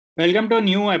Welcome to a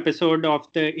new episode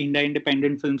of the India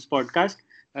Independent Films podcast.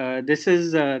 This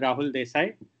is Rahul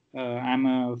Desai. I'm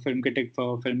a film critic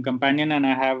for Film Companion, and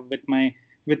I have with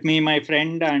me my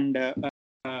friend and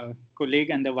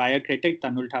colleague and the Wire critic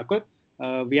Tanul Thakur.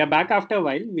 We are back after a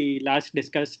while. We last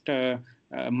discussed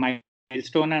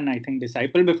Milestone and I think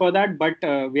Disciple before that, but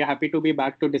we are happy to be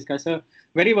back to discuss a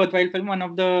very worthwhile film, one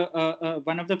of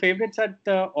the favorites at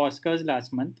the Oscars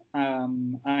last month.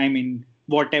 I mean,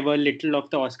 whatever little of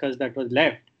the Oscars that was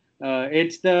left.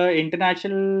 It's the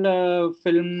international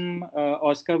film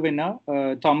Oscar winner,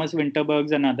 Thomas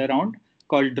Winterberg's Another Round,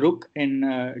 called Druk in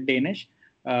Danish.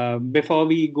 Before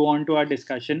we go on to our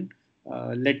discussion,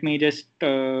 let me just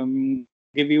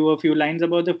give you a few lines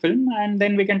about the film and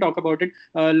then we can talk about it.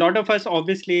 A lot of us,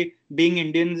 obviously, being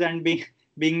Indians and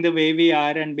being the way we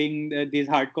are and being these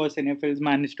hardcore cinephiles,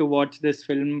 managed to watch this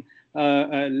film.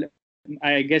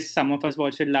 I guess some of us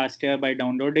watched it last year by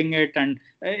downloading it, and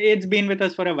it's been with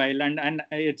us for a while, and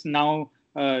it's now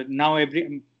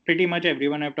every pretty much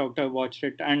everyone I've talked to have watched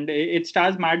it, and it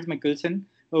stars Mads Mikkelsen.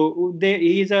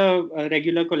 He's a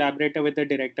regular collaborator with the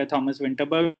director Thomas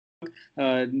Winterberg.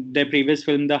 Their previous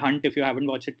film, The Hunt, if you haven't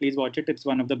watched it, please watch it. It's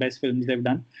one of the best films they've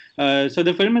done. So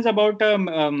the film is about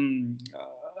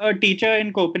a teacher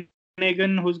in Copenhagen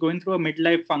who's going through a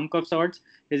midlife funk of sorts.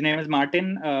 His name is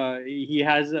Martin. He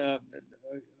has a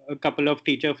couple of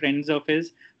teacher friends of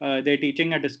his. They're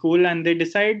teaching at a school, and they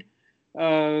decide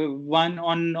one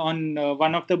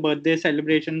of the birthday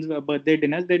celebrations, birthday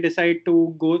dinners, they decide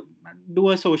to go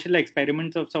do a social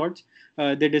experiment of sorts.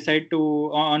 They decide to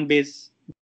on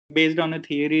based on a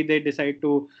theory, they decide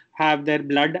to have their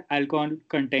blood alcohol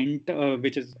content,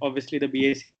 which is obviously the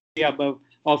BAC above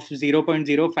of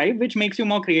 0.05, which makes you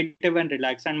more creative and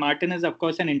relaxed. And Martin is, of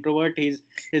course, an introvert. His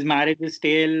marriage is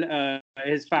stale.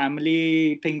 His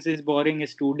family thinks he's boring. His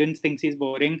students thinks he's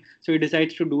boring. So he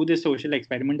decides to do this social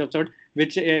experiment of sort,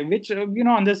 which on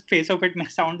the face of it may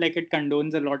sound like it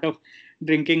condones a lot of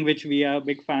drinking, which we are a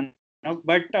big fan of.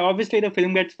 But obviously, the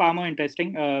film gets far more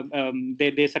interesting.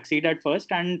 They succeed at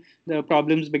first, and the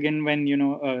problems begin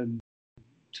when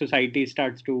society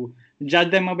starts to judge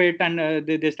them a bit, and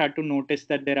they start to notice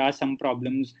that there are some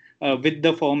problems with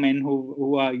the four men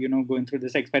who are going through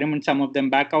this experiment. Some of them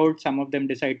back out, some of them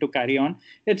decide to carry on.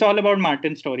 It's all about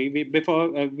Martin's story. We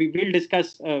will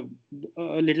discuss a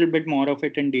little bit more of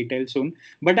it in detail soon,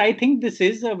 but I think this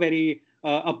is a very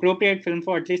appropriate film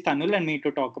for at least Tanul and me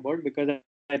to talk about, because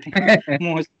I think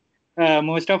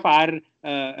most of our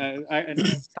Sahil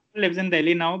lives in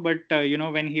Delhi now, but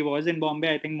when he was in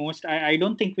Bombay, I think I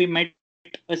don't think we met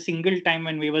a single time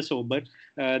when we were sober.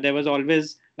 There was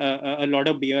always a lot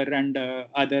of beer and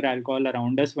other alcohol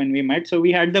around us when we met. So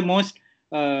we had the most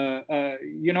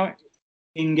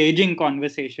engaging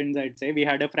conversations, I'd say. We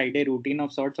had a Friday routine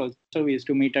of sorts also. We used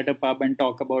to meet at a pub and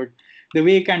talk about the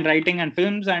week and writing and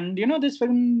films. And this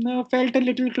film felt a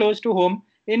little close to home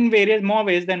in various more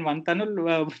ways than one.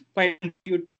 Tanul, why don't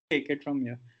you take it from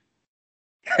here?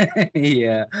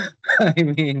 Yeah, I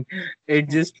mean, it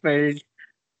just felt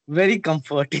very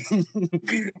comforting,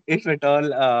 if at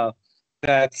all.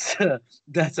 That's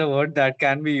that's a word that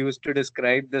can be used to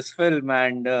describe this film,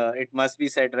 and it must be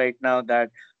said right now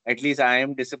that at least I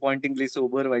am disappointingly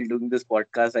sober while doing this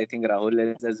podcast. I think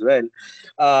Rahul is as well.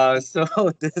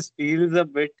 So this feels a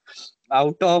bit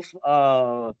out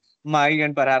of my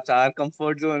and perhaps our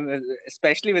comfort zone,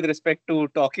 especially with respect to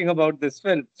talking about this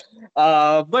film.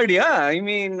 But yeah, I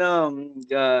mean,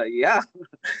 yeah.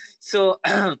 So,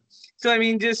 so I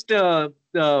mean, just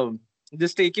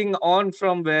taking on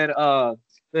from where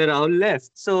Rahul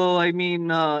left. So I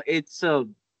mean,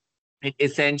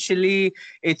 essentially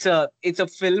it's a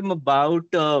film about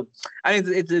I mean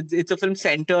it's a film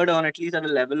centered on, at least at the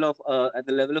level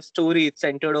of story, it's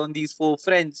centered on these four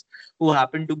friends who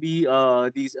happen to be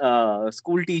these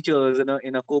school teachers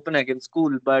in a Copenhagen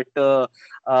school. But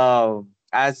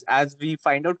as we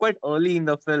find out quite early in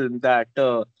the film that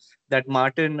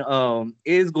Martin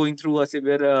is going through a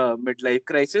severe midlife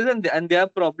crisis, and there are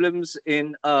problems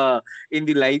in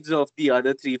the lives of the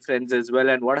other three friends as well,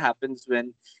 and what happens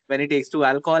when it takes to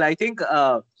alcohol. I think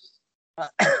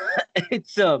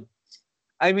it's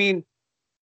I mean,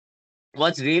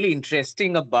 what's really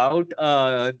interesting about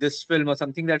this film, or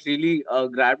something that really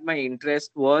grabbed my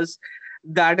interest, was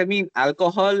that I mean,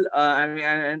 alcohol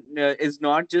is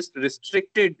not just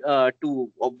restricted to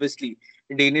obviously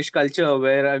Danish culture,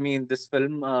 where I mean this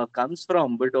film comes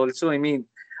from, but also I mean,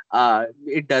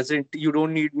 it doesn't. You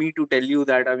don't need me to tell you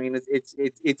that. I mean,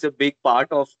 it's a big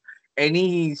part of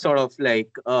any sort of like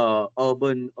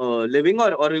urban living,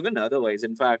 or even otherwise,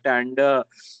 in fact. And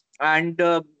and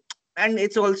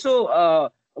it's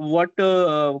also what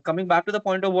coming back to the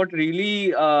point of what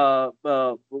really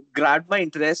grabbed my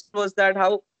interest was that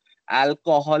how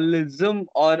alcoholism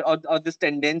or this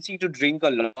tendency to drink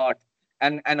a lot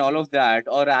and all of that,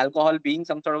 or alcohol being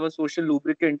some sort of a social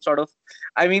lubricant sort of,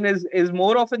 I mean, is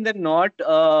more often than not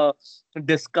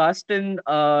discussed in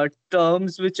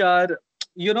terms which are,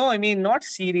 I mean, not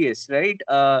serious, right?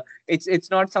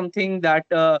 It's not something that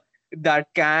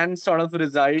can sort of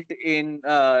result in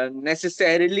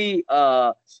necessarily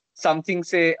something,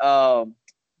 say,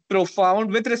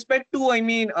 profound with respect to, I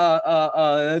mean,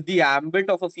 the ambit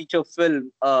of a feature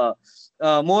film,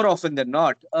 more often than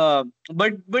not.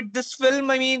 But this film,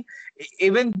 I mean,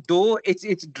 even though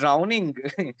it's drowning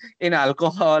in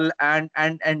alcohol and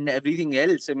everything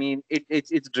else, I mean,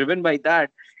 it's driven by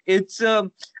that. It's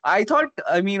I thought,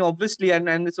 I mean, obviously,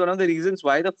 and it's one of the reasons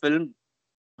why the film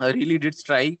really did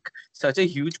strike such a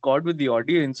huge chord with the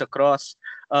audience across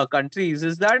countries,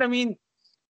 is that, I mean,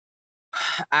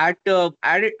 at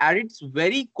its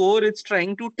very core, it's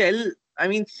trying to tell, I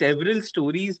mean, several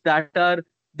stories that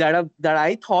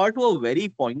I thought were very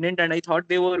poignant, and I thought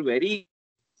they were very,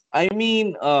 I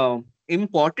mean,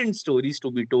 important stories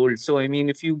to be told. So I mean,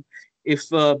 if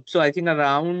so, I think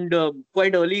around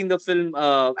quite early in the film,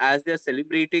 as they're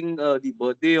celebrating the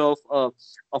birthday of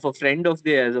a friend of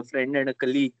theirs, a friend and a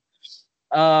colleague,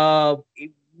 uh,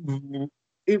 it,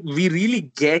 we really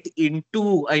get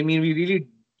into, I mean, we really,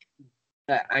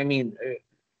 I mean,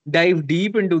 dive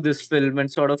deep into this film and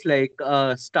sort of like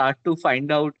start to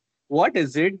find out what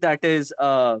is it that is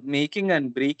making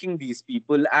and breaking these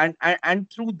people,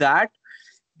 and through that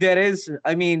there is,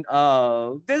 I mean,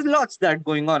 there's lots that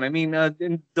going on. I mean,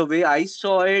 in the way I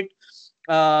saw it,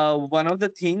 one of the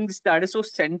things that is so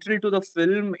central to the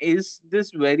film is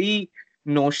this very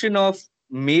notion of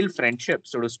male friendship,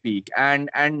 so to speak, and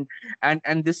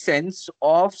this sense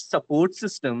of support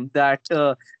system that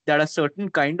a certain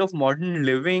kind of modern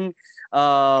living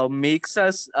makes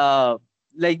us,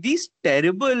 like these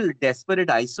terrible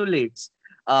desperate isolates.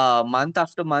 Month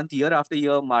after month, year after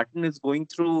year, Martin is going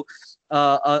through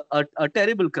a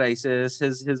terrible crisis.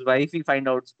 His wife, we find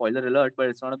out, spoiler alert, but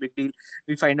it's not a big deal.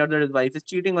 We find out that his wife is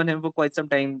cheating on him for quite some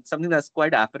time, something that's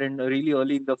quite apparent really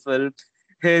early in the film.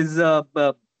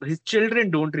 His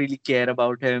children don't really care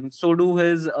about him. So do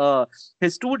his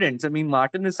students. I mean,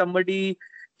 Martin is somebody.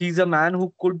 He's a man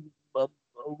who could.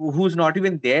 Who's not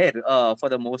even there for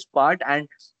the most part, and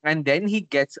then he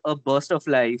gets a burst of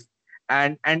life,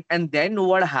 and then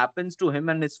what happens to him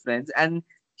and his friends, and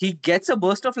he gets a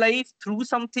burst of life through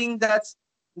something that's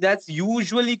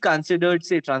usually considered,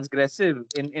 say, transgressive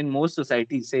in most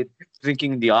societies, say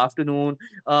drinking in the afternoon,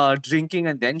 drinking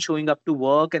and then showing up to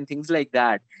work and things like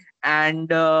that. And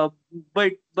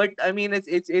but I mean,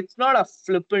 it's not a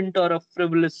flippant or a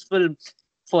frivolous film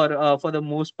for the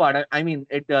most part. I mean,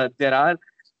 there are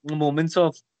moments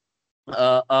of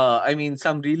I mean,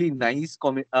 some really nice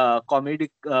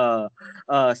comedic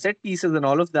set pieces and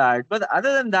all of that. But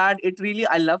other than that, it really,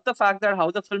 I love the fact that how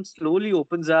the film slowly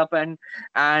opens up, and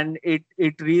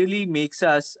it really makes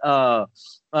us uh,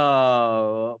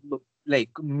 like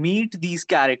meet these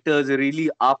characters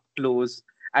really up close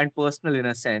and personal in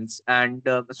a sense. And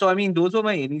so, I mean, those were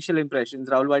my initial impressions.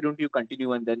 Rahul, why don't you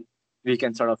continue, and then we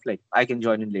can sort of like, I can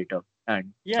join in later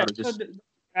and Yeah, sort of so just.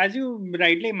 as you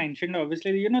rightly mentioned,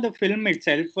 obviously, the film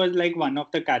itself was like one of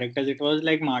the characters. It was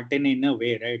like Martin in a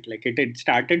way, right? Like it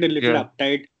started a little Yeah.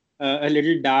 uptight, a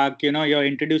little dark. You're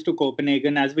introduced to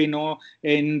Copenhagen. As we know,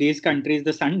 in these countries,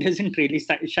 the sun doesn't really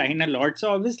shine a lot.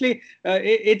 So obviously,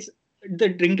 it's the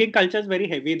drinking culture is very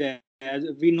heavy there. As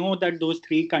we know that those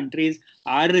three countries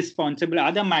are responsible,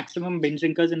 are the maximum binge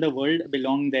drinkers in the world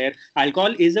belong there.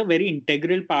 Alcohol is a very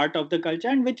integral part of the culture,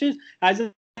 and which is as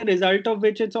a result of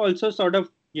which it's also sort of,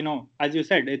 as you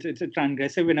said, it's a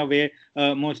transgressive in a way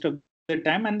most of the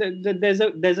time, and there's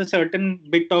a certain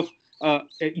bit of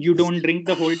you don't drink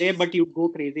the whole day, but you go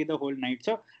crazy the whole night.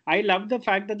 So I love the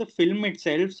fact that the film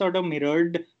itself sort of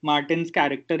mirrored Martin's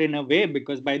character in a way,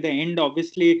 because by the end,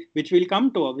 obviously, which we'll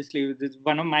come to, obviously, this is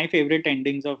one of my favorite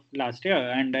endings of last year,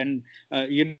 and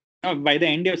by the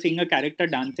end, you're seeing a character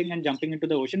dancing and jumping into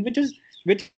the ocean,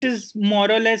 which is more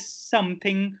or less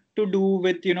something to do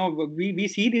with, we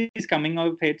see these coming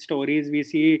of age stories, we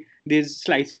see these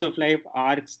slice of life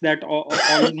arcs that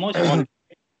almost all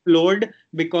flawed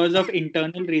because of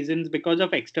internal reasons, because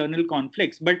of external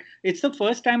conflicts. But it's the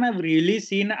first time I've really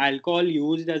seen alcohol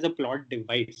used as a plot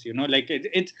device. Like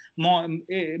it's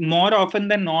more often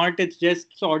than not, it's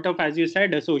just sort of, as you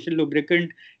said, a social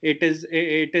lubricant. It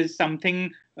is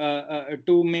something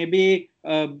to maybe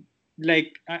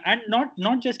like and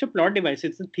not just a plot device,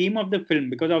 it's the theme of the film,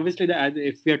 because obviously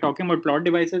if we are talking about plot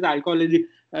devices, alcohol is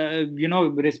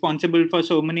responsible for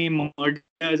so many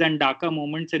murders and darker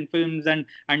moments in films, and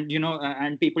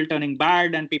and people turning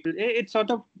bad, and people it's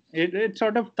sort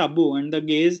of taboo, and the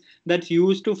gaze that's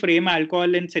used to frame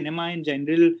alcohol in cinema in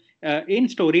general, in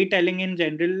storytelling in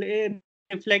general,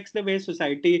 reflects the way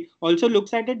society also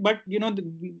looks at it. But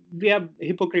we are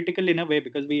hypocritical in a way,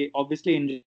 because we obviously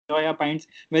enjoy our pints,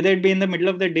 whether it be in the middle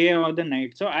of the day or the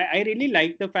night. So I really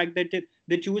like the fact that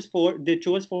they chose four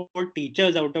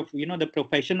teachers out of the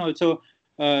profession also.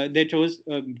 They chose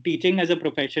teaching as a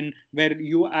profession, where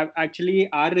you actually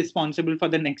are responsible for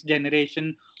the next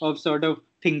generation of sort of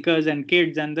thinkers and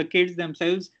kids, and the kids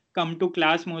themselves come to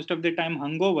class most of the time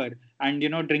hungover, and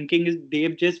drinking is,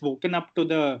 they've just woken up to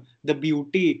the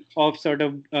beauty of sort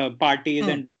of parties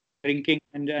and drinking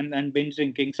and binge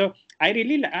drinking. So I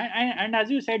really and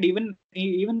as you said, even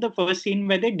the first scene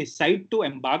where they decide to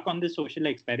embark on this social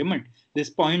experiment, this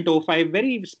 0.05,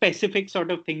 very specific sort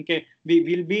of thing, we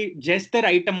will be just the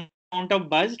right amount of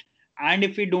buzzed, and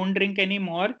if we don't drink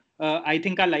anymore, I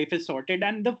think our life is sorted.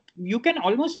 And you can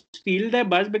almost feel their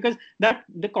buzz, because that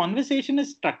the conversation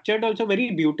is structured also very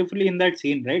beautifully in that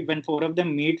scene, right? When four of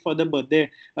them meet for the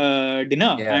birthday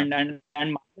dinner, Yeah. and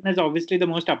Martin is obviously the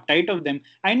most uptight of them.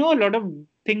 I know a lot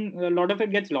of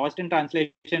it gets lost in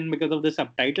translation because of the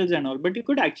subtitles and all, but you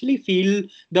could actually feel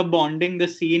the bonding, the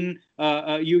scene.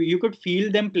 You could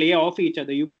feel them play off each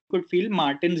other. You could feel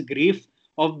Martin's grief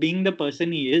of being the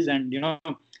person he is, and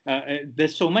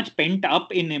there's so much pent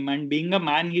up in him, and being a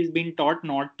man, he's been taught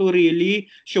not to really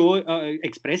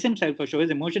express himself or show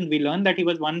his emotions. We learned that he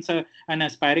was once an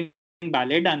aspiring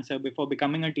ballet dancer before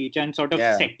becoming a teacher and sort of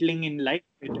Yeah. settling in life.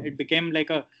 It became like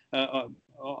a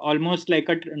almost like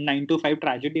a 9 to 5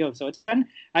 tragedy of sorts. And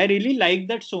I really like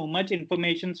that so much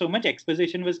information, so much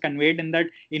exposition was conveyed in that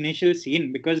initial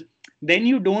scene, because then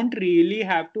you don't really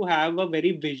have to have a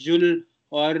very visual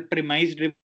or premise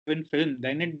driven film.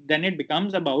 Then it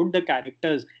becomes about the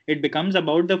characters. It becomes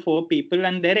about the four people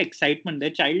and their excitement, their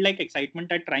childlike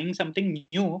excitement at trying something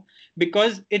new,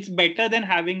 because it's better than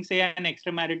having, say, an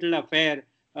extramarital affair,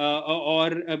 or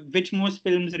which most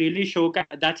films really show.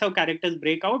 That's how characters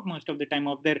break out most of the time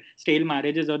of their stale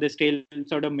marriages or their stale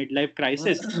sort of midlife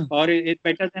crisis. Or it's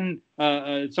better than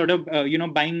sort of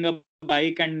buying a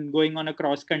bike and going on a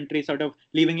cross country, sort of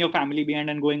leaving your family behind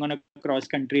and going on a cross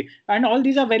country. And all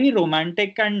these are very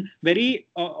romantic and very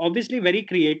obviously very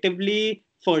creatively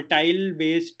fertile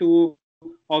ways to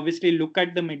obviously look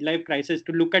at the midlife crisis,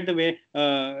 to look at the way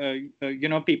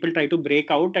people try to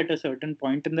break out at a certain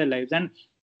point in their lives. And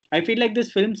I feel like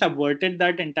this film subverted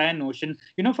that entire notion.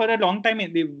 For a long time,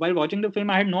 while watching the film,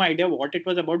 I had no idea what it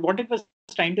was about, what it was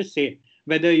trying to say,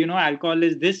 whether alcohol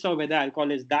is this or whether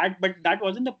alcohol is that. But that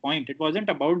wasn't the point. It wasn't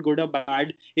about good or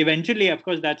bad. Eventually, of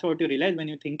course, that's what you realize when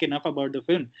you think enough about the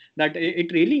film, that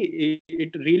it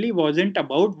really wasn't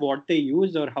about what they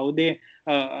use or how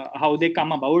they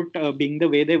come about being the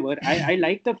way they were. I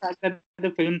like the fact that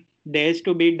the film dares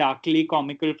to be darkly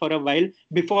comical for a while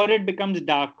before it becomes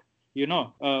dark, for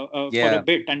a Yeah.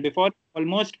 bit, and before it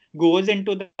almost goes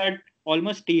into that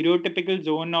almost stereotypical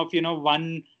zone of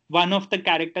one of the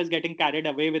characters getting carried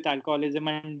away with alcoholism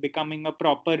and becoming a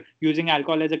proper, using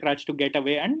alcohol as a crutch to get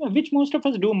away, and which most of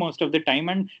us do most of the time.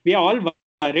 And we are all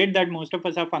worried that most of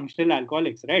us are functional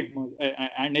alcoholics, right?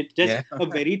 And it's just Yeah. a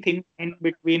very thin line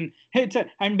between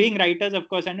and being writers, of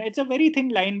course, and it's a very thin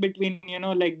line between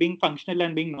like being functional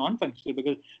and being non-functional,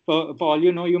 because for all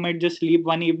you know, you might just sleep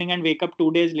one evening and wake up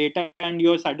 2 days later and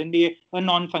you're suddenly a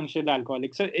non-functional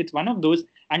alcoholic. So it's one of those.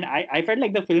 And I felt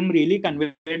like the film really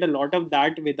conveyed a lot of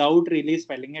that without really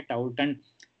spelling it out. And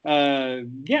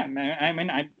yeah, I mean,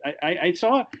 I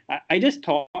saw, I just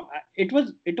thought it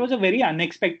was a very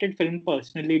unexpected film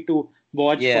personally to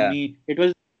watch for Yeah. me. It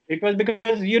was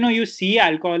because you see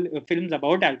alcohol films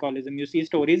about alcoholism, you see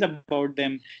stories about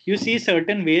them, you see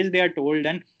certain ways they are told,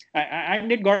 and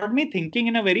it got me thinking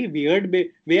in a very weird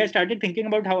way. I started thinking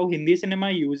about how Hindi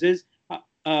cinema uses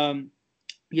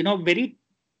very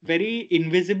very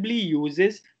invisibly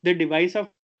uses the device of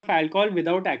alcohol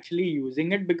without actually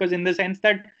using it, because in the sense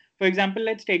that, for example,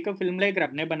 let's take a film like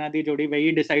Rab Ne Bana Di Jodi, where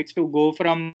he decides to go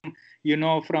from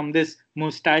this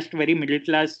mustached, very middle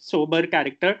class sober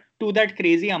character to that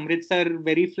crazy Amritsar,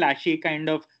 very flashy kind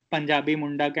of Punjabi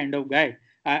munda kind of guy.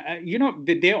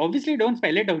 They obviously don't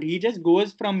spell it out. He just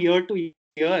goes from year to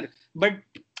year. But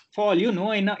for all you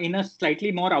know, in a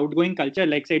slightly more outgoing culture,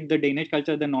 like say the Danish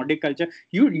culture, the Nordic culture,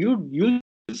 you'll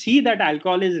see see that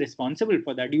alcohol is responsible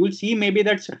for that. You'll see maybe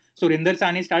that Surinder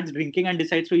Sahni starts drinking and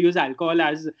decides to use alcohol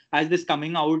as this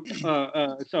coming out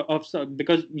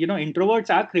because introverts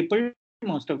are crippled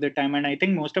most of the time, and I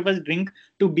think most of us drink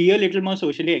to be a little more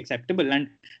socially acceptable.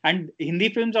 And Hindi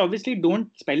films obviously don't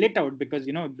spell it out because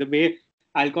the way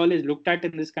alcohol is looked at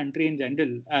in this country in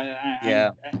general,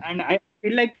 and I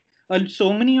feel like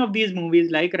so many of these movies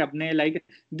like Rabne, like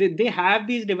they have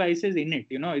these devices in it.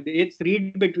 It's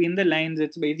read between the lines.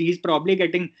 He's probably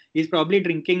drinking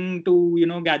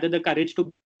to gather the courage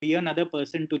to be another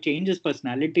person, to change his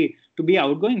personality, to be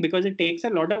outgoing, because it takes a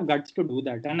lot of guts to do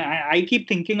that. And I keep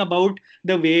thinking about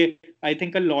the way I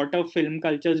think a lot of film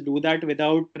cultures do that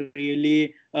without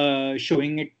really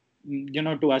showing it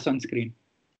to us on screen.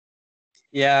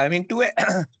 Yeah, I mean,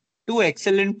 two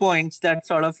excellent points that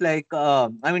sort of like, I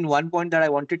mean, one point that I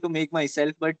wanted to make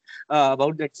myself, but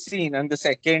about that scene, and the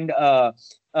second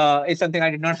is something I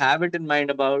did not have it in mind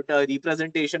about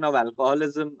representation of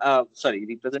alcoholism,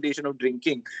 representation of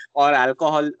drinking or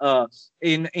alcohol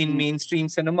in mainstream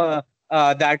cinema.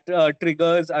 That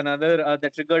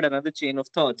triggered another chain of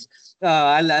thoughts.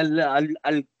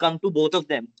 I'll come to both of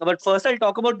them, but first I'll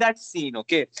talk about that scene.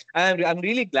 Okay, I'm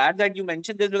really glad that you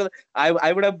mentioned this, because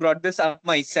I would have brought this up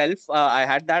myself. I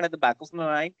had that at the back of my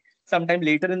mind sometime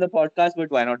later in the podcast, but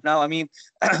why not now? I mean,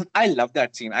 I love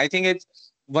that scene. I think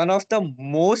it's one of the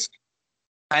most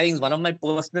I think it's one of my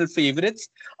personal favorites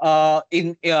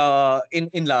in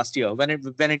last year when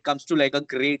it comes to like a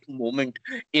great moment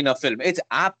in a film. It's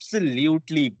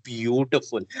absolutely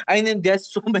beautiful. I mean,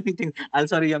 there's so many things. I'm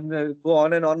sorry, I'm gonna go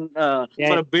on and on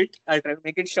for a bit. I'll try to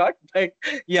make it short, but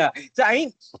yeah. So I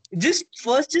mean, just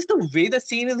the way the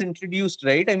scene is introduced,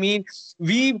 right? At least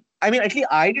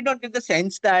I did not get the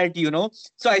sense that,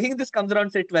 so I think this comes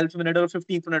around, say, 12th minute or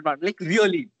 15th minute mark, like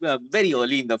really very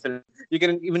early in the film. You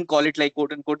can even call it like,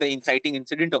 quote unquote, the inciting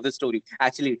incident of the story.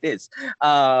 Actually, it is.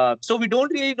 So we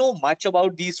don't really know much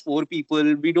about these four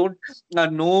people. We don't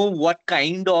know what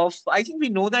kind of, I think we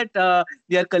know that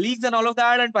they are colleagues and all of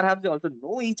that, and perhaps they also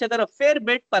know each other a fair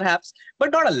bit, perhaps,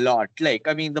 but not a lot. Like,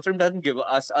 I mean, the film doesn't give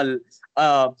us uh,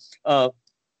 uh,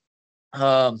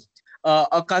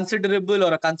 a considerable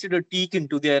or a considered peek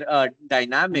into their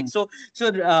dynamics. So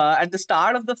at the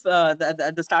start of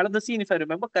at the start of the scene, if I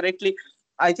remember correctly,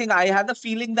 I think I had the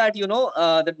feeling that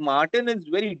that Martin is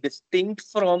very distinct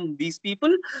from these people,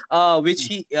 which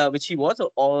he was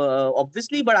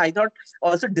obviously, but I thought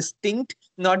also distinct,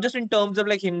 not just in terms of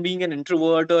like him being an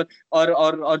introvert or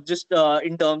just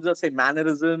in terms of, say,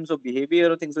 mannerisms or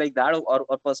behavior or things like that,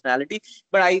 or personality,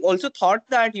 but I also thought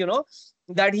that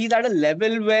that he's at a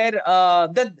level where I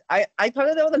thought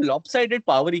that there was a lopsided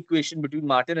power equation between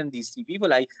Martin and these three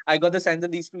people. I got the sense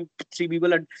that these three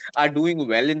people are doing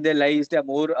well in their lives. They're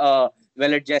more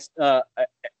well adjusted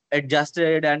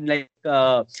and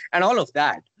all of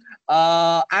that.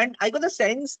 And I got the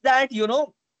sense that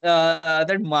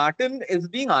that Martin is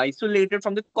being isolated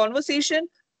from the conversation,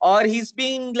 or he's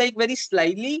being like very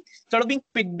slightly sort of being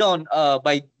picked on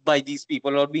by these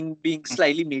people, or being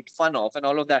slightly made fun of and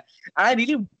all of that. And I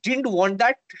really didn't want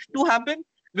that to happen,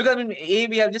 because I mean,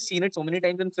 we have just seen it so many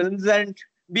times in films, and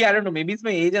I don't know, maybe it's my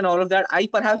age and all of that. I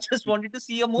perhaps just wanted to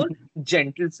see a more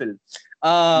gentle film.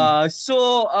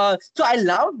 So I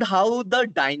loved how the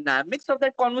dynamics of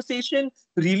that conversation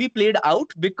really played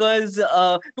out, because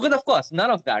of course none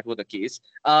of that was the case.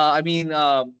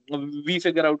 We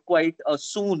figure out quite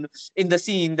soon in the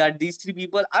scene that these three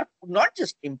people are not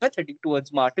just empathetic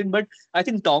towards Martin, but I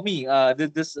think Tommy,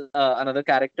 this another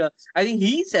character, I think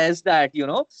he says that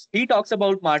he talks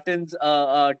about Martin's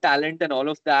talent and all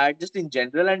of that just in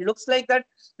general, and looks like that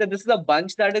this is a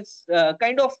bunch that is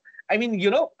kind of,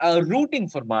 rooting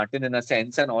for Martin in a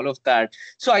sense and all of that.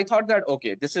 So I thought that,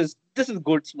 okay, this is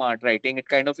good, smart writing. It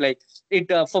kind of like it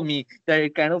for me, that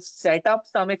it kind of set up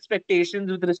some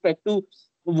expectations with respect to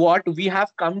what we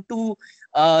have come to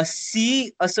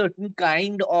see a certain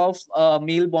kind of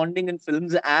male bonding in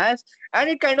films as, and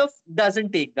it kind of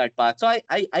doesn't take that path. So I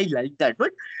like that,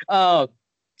 but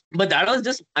that was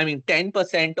just,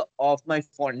 10% of my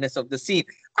fondness of the scene.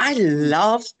 I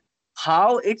loved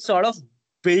how it sort of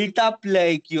built up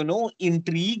like,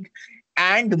 intrigue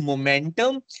and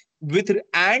momentum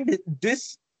and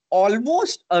this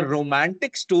almost a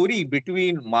romantic story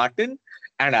between Martin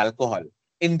and alcohol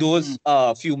in those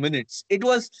few minutes. It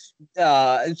was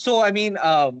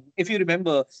if you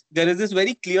remember, there is this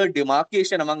very clear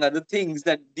demarcation, among other things,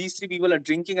 that these three people are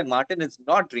drinking and Martin is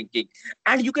not drinking,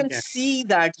 and you can see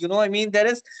that there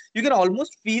is, you can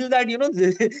almost feel that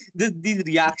these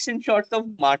reaction shots of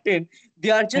Martin, they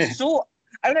are just so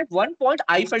And at one point,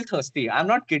 I felt thirsty. I'm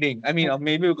not kidding. I mean,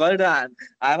 maybe because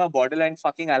I'm a borderline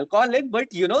fucking alcoholic, but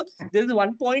there's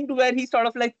one point where he sort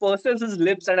of like purses his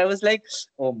lips, and I was like,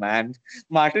 oh man,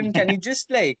 Martin, can you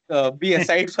just like be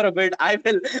aside for a bit? I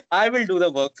will do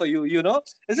the work for you.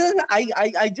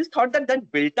 I just thought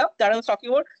that built up that I was talking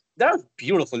about. That was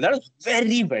beautiful. That was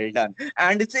very well done,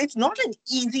 and it's not an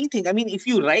easy thing. I mean, if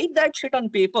you write that shit on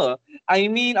paper, I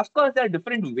mean, of course, there are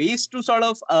different ways to sort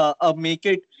of make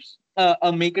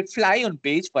it fly on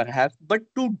page, perhaps, but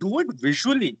to do it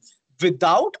visually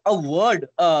without a word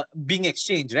being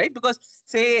exchanged, right? Because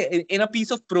say in a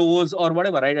piece of prose or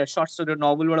whatever, right, a short story,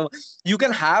 novel, whatever, you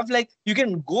can have like you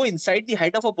can go inside the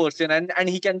head of a person, and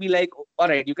he can be like, all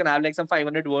right, you can have like some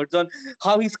 500 words on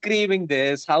how he's craving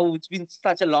this, how it's been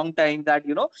such a long time that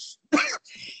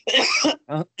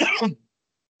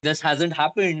this hasn't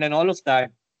happened and all of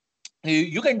that.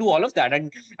 You can do all of that,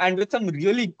 and with some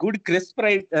really good crisp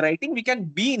writing, we can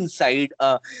be inside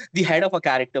the head of a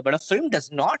character. But a film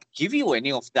does not give you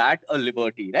any of that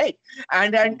liberty, right?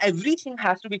 And everything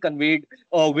has to be conveyed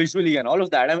visually and all of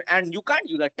that. And you can't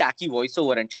use a tacky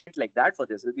voiceover and shit like that for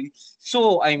this. It'll be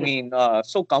so, I mean,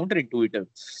 so counterintuitive.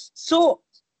 So,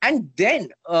 and then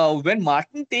when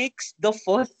Martin takes the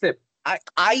first sip,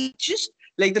 I just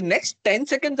like the next 10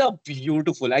 seconds are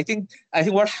beautiful. I think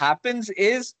what happens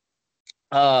is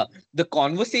the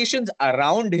conversations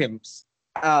around him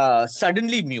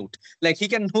suddenly mute. Like he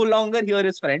can no longer hear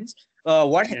his friends.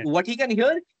 What he can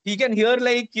hear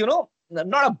like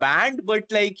not a band, but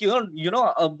like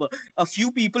a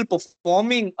few people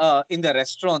performing in the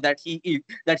restaurant that he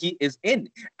is in,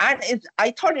 and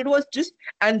I thought it was just,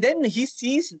 and then he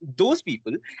sees those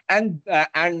people, and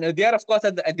they are of course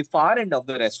at the far end of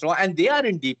the restaurant, and they are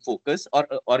in deep focus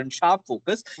or in sharp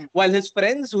focus, while his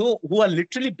friends who are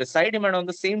literally beside him and on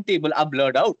the same table are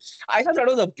blurred out. I thought that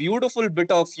was a beautiful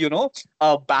bit of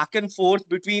back and forth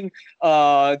between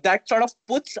that sort of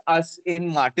puts us in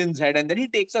Martin's head, and then he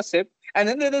takes a sip, and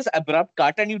then there's this abrupt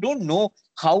cut, and you don't know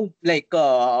how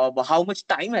much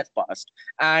time has passed,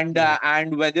 and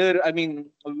whether, I mean,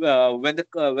 when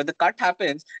the cut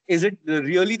happens, is it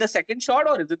really the second shot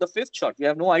or is it the fifth shot? We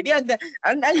have no idea,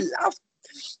 and I love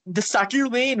the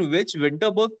subtle way in which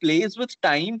Winterberg plays with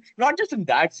time, not just in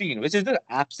that scene, which is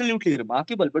absolutely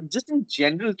remarkable, but just in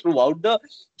general throughout the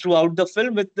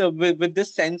film, with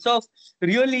this sense of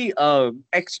really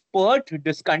expert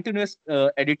discontinuous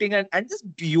editing, and this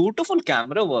beautiful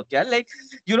camera work. Yeah, like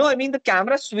I mean, the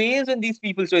camera sways when these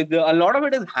people sway. A lot of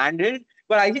it is handheld,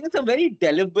 but I think it's a very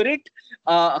deliberate,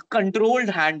 controlled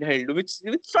handheld, which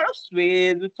sort of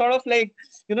sways, which sort of like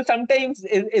sometimes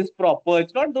is proper.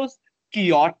 It's not those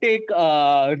chaotic,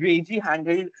 ragey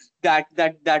handheld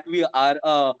that we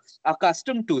are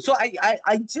accustomed to. So I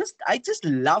just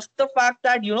loved the fact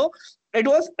that it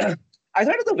was. I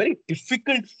thought it was a very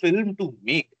difficult film to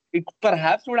make. It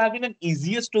perhaps would have been an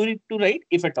easier story to write,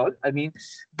 if at all. I mean,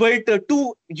 but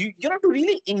to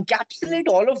really encapsulate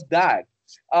all of that,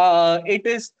 it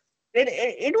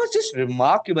was just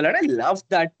remarkable, and I loved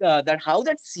that how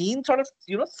that scene sort of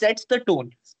sets the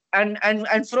tone,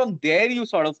 and from there you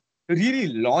sort of really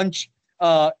launch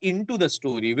into the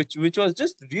story, which was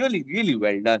just really really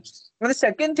well done. And the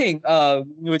second thing,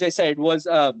 which I said was.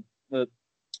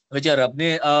 Which a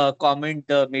Rabne comment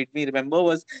made me remember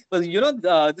was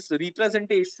this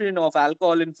representation of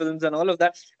alcohol in films and all of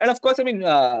that. And of course, I mean,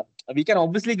 we can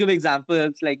obviously give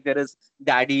examples like there is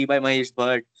Daddy by Mahesh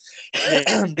Bhatt.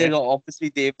 There's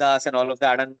obviously Devdas and all of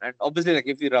that, and obviously like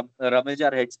if we rummage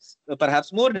our heads,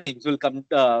 perhaps more names will come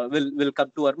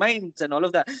to our minds and all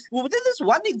of that. Well, this is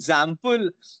one example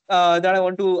that I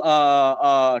want to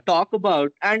talk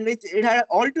about, and it had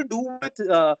all to do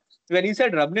with. When he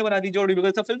said Rabne Bana Di Jodi,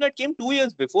 because it's a film that came 2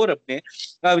 years before Rabne,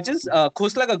 which is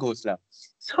Khosla Ka Ghosla.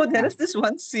 So there is this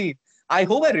one scene. I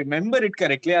hope I remember it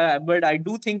correctly, but I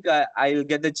do think I'll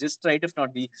get the gist right, if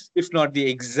not the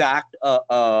exact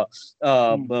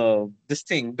this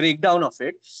thing breakdown of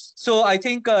it. So I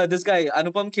think this guy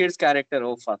Anupam Kher's character.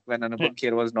 Oh fuck! When Anupam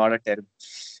Kher was not a term.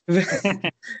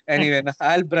 Anyway,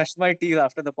 I'll brush my teeth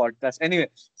after the podcast. Anyway,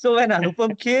 so when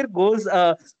Anupam Kher goes,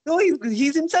 so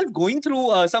he's himself going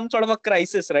through some sort of a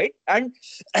crisis, right? And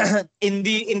in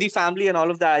the family and all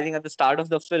of that, I think at the start of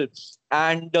the film,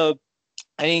 and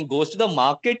he goes to the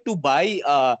market to buy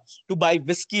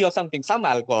whiskey or something, some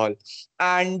alcohol,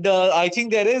 and I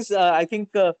think there is, I think.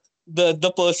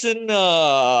 The person,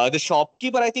 the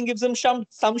shopkeeper, I think gives him some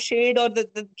shade, or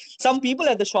some people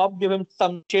at the shop give him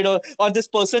some shade, or this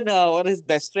person or his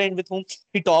best friend with whom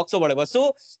he talks or whatever.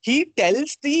 So he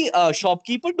tells the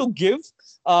shopkeeper to give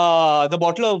the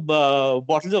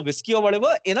bottles of whiskey or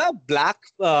whatever in a black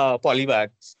poly bag,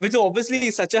 which obviously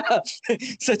is such a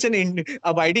such an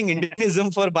abiding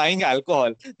Indianism for buying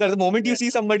alcohol. That the moment you Yeah. see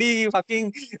somebody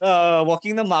fucking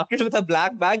walking the market with a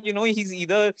black bag, you know he's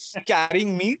either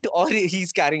carrying meat or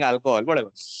he's carrying alcohol,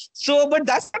 whatever. So, but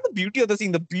that's not the beauty of the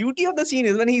scene. The beauty of the scene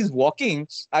is when he's walking.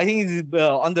 I think he's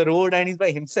on the road and he's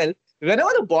by himself.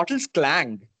 Whenever the bottles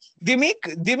clang, they make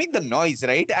the noise,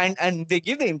 right? And they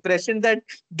give the impression that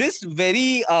this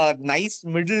very nice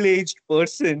middle-aged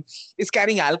person is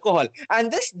carrying alcohol,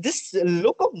 and this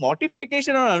look of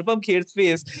mortification on Anupam Kher's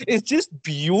face is just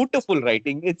beautiful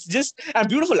writing. It's just and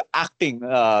beautiful acting.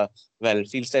 Well, it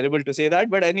feels terrible to say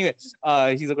that, but anyway,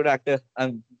 he's a good actor.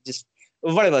 I'm just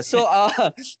whatever. So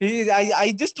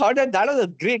I just thought that that was a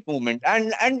great moment,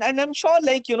 and I'm sure,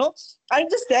 like, and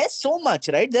just there's so much,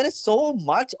 right? There is so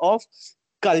much of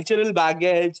cultural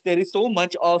baggage. There is so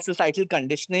much of societal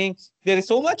conditioning. There is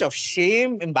so much of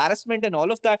shame, embarrassment, and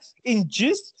all of that in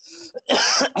just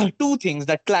two things: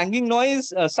 that clanging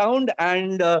noise, sound,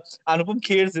 and Anupam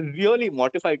Kher's really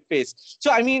mortified face.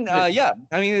 So, I mean, yeah,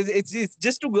 I mean, it's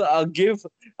just to give,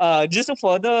 just to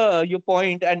further your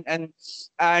point, and the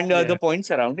Yeah. point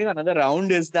surrounding another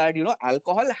round is that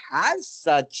alcohol has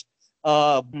such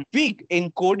Mm. big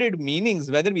encoded meanings,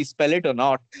 whether we spell it or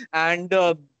not, and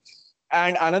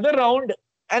another round.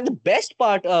 And the best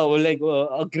part,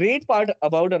 a great part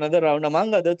about another round,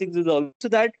 among other things, is also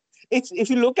that it's,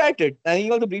 if you look at it, and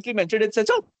you also briefly mentioned, it's such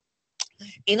a,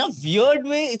 in a weird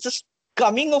way, it's a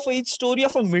coming of age story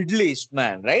of a middle-aged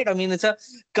man, right? I mean, it's a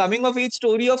coming of age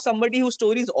story of somebody whose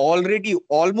story is already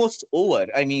almost over.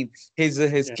 I mean, his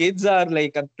Yeah. kids are,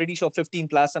 like, I'm pretty sure 15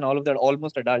 plus and all of that,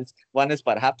 almost adults. One is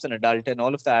perhaps an adult and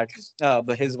all of that.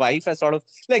 But his wife has sort of,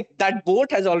 like, that boat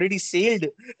has already sailed,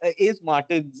 is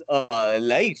Martin's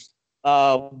life.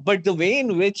 But the way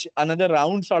in which another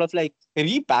round sort of like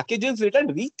repackages it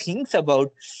and rethinks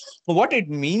about what it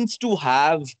means to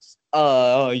have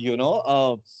what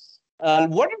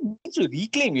it means to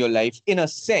reclaim your life in a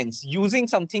sense, using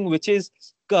something which is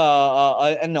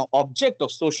an object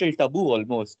of social taboo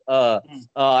almost. Mm.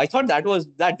 I thought that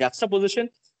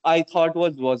juxtaposition, I thought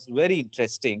was very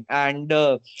interesting. And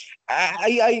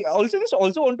I also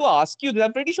want to ask you,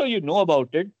 I'm pretty sure you know about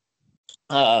it.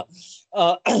 Uh,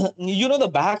 you know the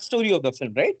backstory of the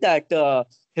film, right? That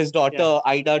his Yeah. daughter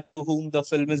Ida, to whom the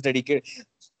film is dedicated.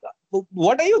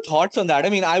 What are your thoughts on that? I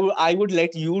mean, I would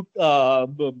let you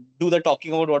do the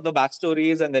talking about what the backstory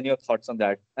is, and then your thoughts on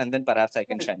that, and then perhaps I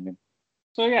can Well, chime in.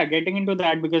 so yeah, getting into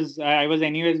that because I was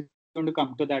anyways going to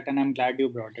come to that, and I'm glad you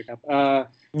brought it up.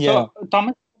 Yeah. So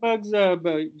Thomas Berg's,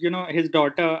 his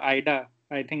daughter Ida,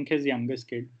 I think his youngest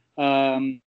kid,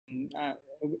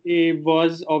 he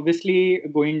was obviously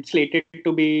going slated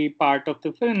to be part of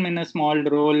the film in a small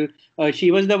role.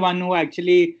 She was the one who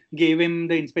actually gave him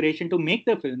the inspiration to make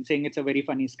the film, saying it's a very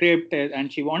funny script,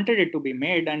 and she wanted it to be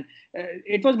made, and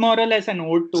it was more or less an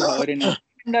ode to her in a way.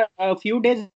 And a few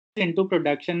days into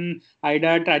production,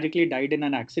 Ida tragically died in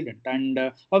an accident,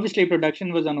 and obviously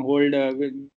production was on hold.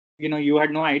 You had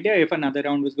no idea if another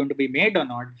round was going to be made or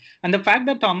not. And the fact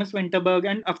that Thomas Winterberg,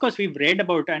 and of course we've read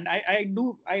about, and I'm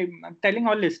telling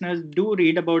all listeners, do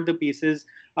read about the pieces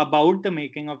about the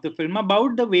making of the film,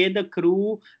 about the way the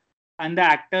crew and the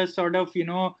actors sort of came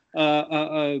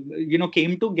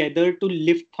together to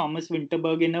lift Thomas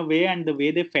Winterberg in a way, and the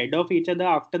way they fed off each other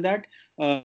after that,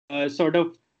 sort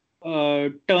of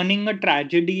turning a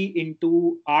tragedy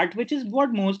into art, which is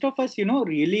what most of us,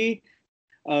 really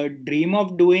dream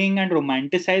of doing and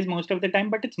romanticize most of the time.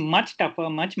 But it's much tougher,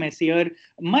 much messier,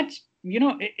 much,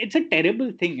 it's a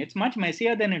terrible thing. It's much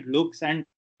messier than it looks. And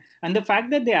the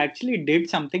fact that they actually did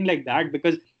something like that,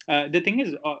 because the thing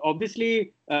is,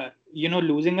 obviously,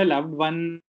 losing a loved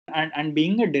one and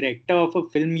being a director of a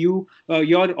film, your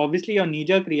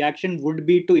knee-jerk reaction would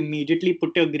be to immediately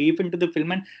put your grief into the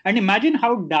film, and imagine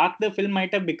how dark the film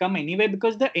might have become anyway,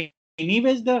 because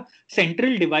anyways the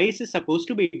central device is supposed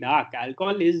to be dark.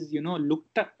 Alcohol is,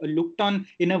 looked on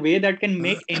in a way that can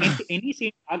make any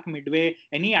scene dark midway,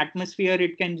 any atmosphere.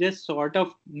 It can just sort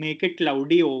of make it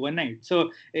cloudy overnight.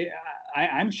 So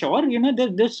I'm sure,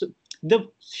 the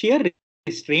sheer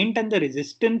restraint and the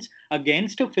resistance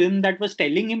against a film that was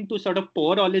telling him to sort of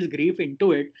pour all his grief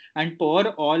into it, and pour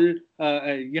all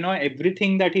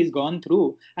everything that he's gone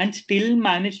through, and still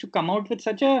manage to come out with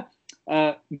such a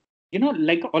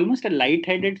like almost a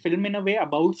light-headed film in a way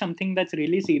about something that's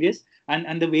really serious,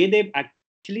 and the way they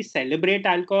actually celebrate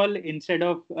alcohol instead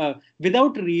of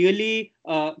without really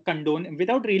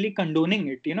condoning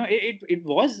it.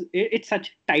 It's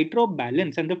such tightrope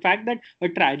balance, and the fact that a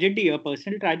tragedy, a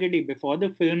personal tragedy before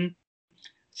the film,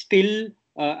 still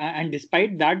and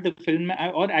despite that, the film,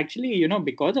 or actually,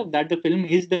 because of that, the film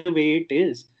is the way it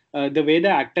is. The way the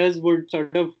actors would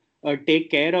sort of take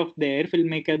care of their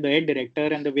filmmaker, their director,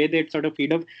 and the way they sort of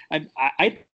feed off.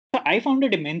 I found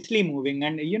it immensely moving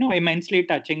and immensely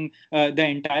touching. The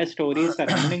entire story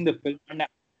surrounding the film, and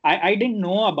I didn't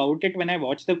know about it when I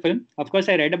watched the film. Of course,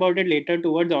 I read about it later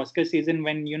towards Oscar season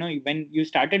when you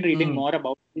started reading Mm. more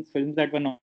about these films that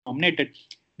were nominated.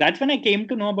 That's when I came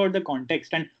to know about the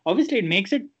context, and obviously, it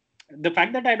makes it the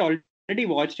fact that I'd already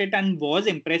watched it and was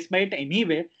impressed by it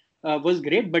anyway. Was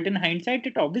great, but in hindsight,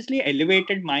 it obviously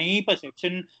elevated my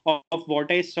perception of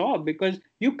what I saw because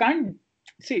you can't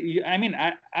see. I mean,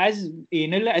 as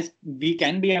anal as we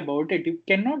can be about it, you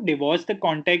cannot divorce the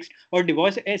context or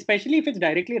divorce, especially if it's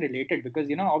directly related. Because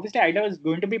obviously, Ida was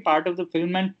going to be part of the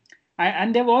film,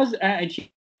 and there was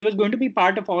she was going to be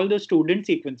part of all the student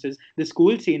sequences, the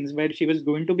school scenes where she was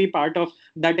going to be part of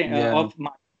that Yeah. of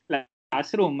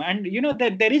classroom, and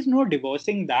that there is no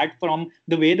divorcing that from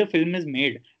the way the film is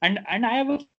made. And I have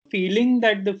a feeling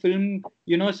that the film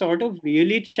sort of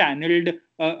really channeled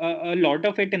a lot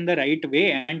of it in the right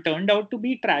way and turned out to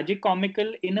be tragic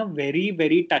comical in a very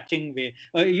very touching way.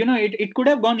 It could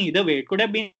have gone either way. It could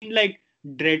have been like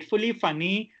dreadfully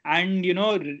funny and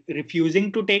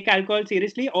refusing to take alcohol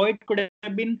seriously, or it could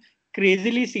have been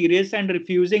crazily serious and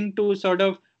refusing to sort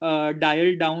of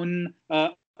dial down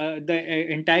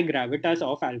the entire gravitas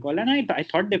of alcohol. And I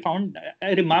thought they found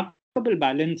a remarkable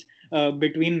balance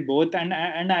between both.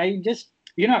 And I just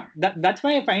that's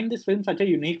why I find this film such a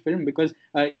unique film, because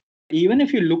even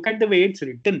if you look at the way it's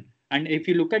written, and if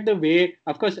you look at the way,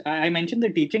 of course, I mentioned the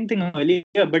teaching thing earlier,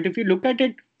 but if you look at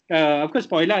it, of course,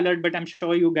 spoiler alert, but I'm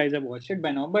sure you guys have watched it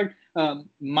by now. But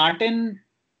Martin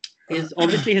is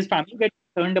obviously, his family gets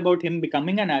concerned about him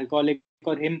becoming an alcoholic,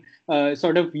 or him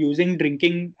sort of using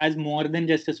drinking as more than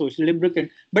just a social lubricant.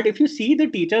 But if you see the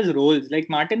teachers' roles, like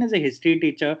Martin is a history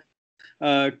teacher,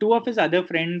 two of his other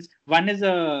friends, one is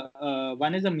a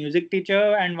music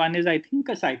teacher, and one is, I think,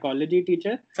 a psychology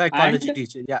teacher, and Psychology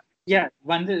teacher. Yeah. yeah,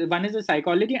 one is a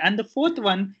psychology, and the fourth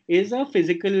one is a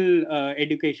physical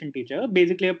education teacher,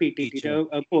 basically a PT Teacher. teacher,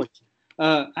 a coach.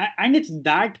 And it's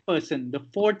that person, the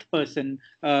fourth person,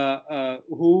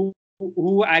 who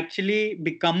actually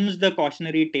becomes the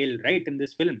cautionary tale, right, in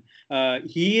this film.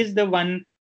 He is the one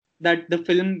that the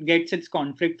film gets its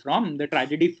conflict from, the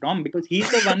tragedy from, because he's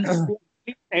the one who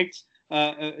actually sets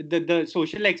the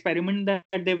social experiment that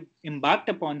they've embarked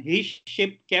upon. His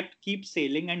ship keeps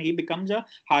sailing, and he becomes a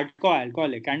hardcore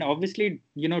alcoholic. And obviously,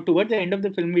 towards the end of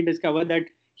the film, we discover that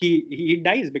he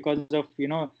dies because of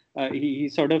he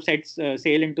sort of sets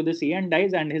sail into the sea and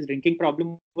dies, and his drinking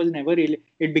problem was never really,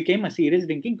 it became a serious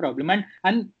drinking problem.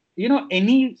 And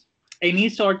any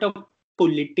sort of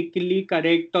politically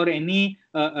correct or any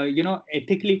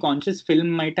ethically conscious film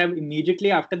might have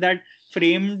immediately after that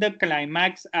framed the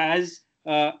climax as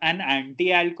an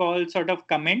anti-alcohol sort of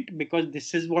comment, because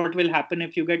this is what will happen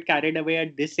if you get carried away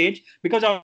at this age. Because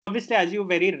obviously, as you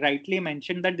very rightly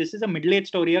mentioned, that this is a middle-aged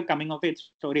story, a coming of age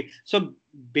story. So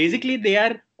basically, they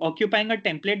are occupying a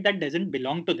template that doesn't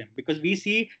belong to them, because we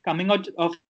see coming out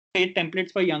of age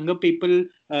templates for younger people.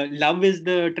 Love is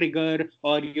the trigger,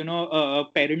 or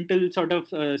parental sort of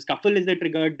scuffle is the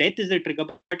trigger, death is the trigger.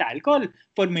 But alcohol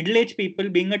for middle-aged people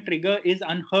being a trigger is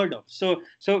unheard of. So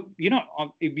we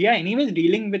are anyways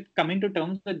dealing with coming to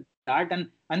terms with that.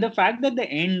 And the fact that the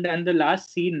end and the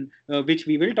last scene, which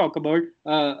we will talk about,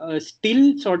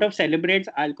 still sort of celebrates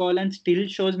alcohol and still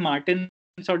shows Martin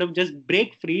sort of just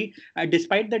break free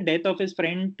despite the death of his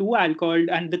friend to alcohol,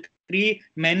 and the three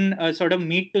men sort of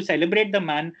meet to celebrate the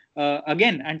man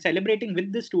again, and celebrating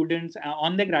with the students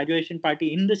on the graduation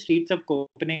party in the streets of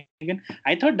Copenhagen.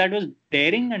 I thought that was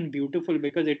daring and beautiful,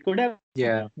 because it could have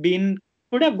Yeah.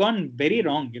 gone very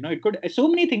wrong. It could, so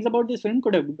many things about this film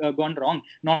could have gone wrong,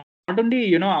 not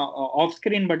only off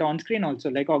screen but on screen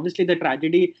also. Like, obviously, the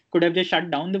tragedy could have just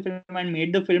shut down the film and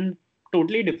made the film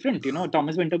totally different.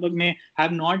 Thomas Winterberg may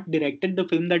have not directed the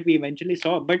film that we eventually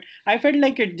saw, but I felt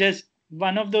like it just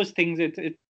one of those things.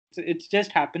 It's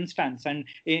just happenstance, and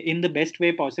in the best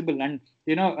way possible. And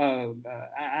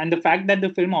and the fact that the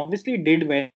film obviously did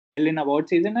well in award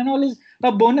season and all is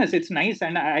a bonus. It's nice,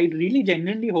 and I really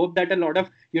genuinely hope that a lot of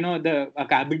the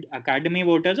academy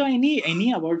voters, or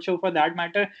any award show for that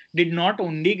matter, did not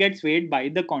only get swayed by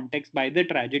the context, by the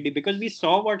tragedy, because we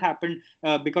saw what happened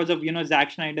because of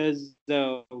Zack Snyder's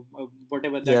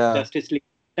whatever, that Yeah. Justice League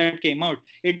that came out.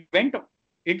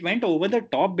 It went over the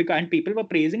top, because and people were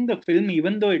praising the film,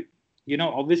 even though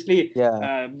Obviously,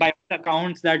 Yeah. by all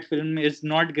accounts, that film is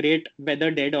not great,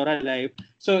 whether dead or alive.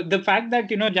 So the fact that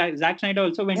Zack Snyder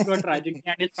also went through a tragedy,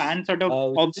 and his fans sort of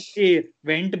Ouch. obviously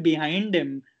went behind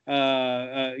him,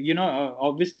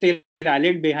 obviously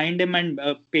rallied behind him and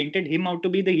painted him out to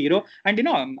be the hero. And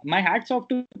my hats off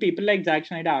to people like Zack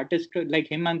Snyder, artists like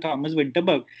him and Thomas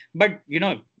Winterberg. But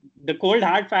the cold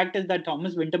hard fact is that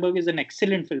Thomas Winterberg is an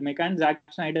excellent filmmaker and Zack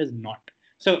Snyder is not.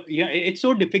 So yeah, it's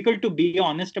so difficult to be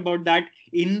honest about that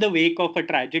in the wake of a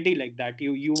tragedy like that.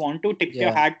 You want to tip your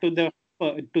Yeah. hat to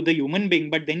the human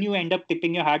being, but then you end up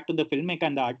tipping your hat to the filmmaker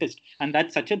and the artist, and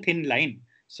that's such a thin line.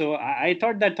 So I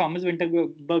thought that Thomas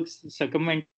Winterberg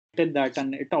circumvented that,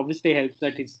 and it obviously helps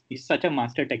that he's such a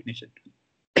master technician.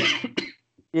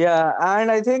 Yeah, and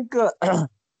I think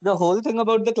the whole thing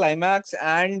about the climax,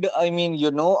 and I mean,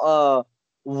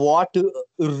 what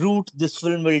route this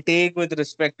film will take with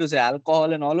respect to say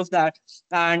alcohol and all of that,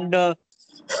 and and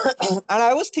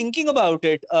I was thinking about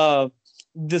it,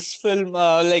 this film,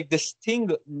 like this thing,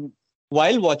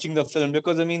 while watching the film,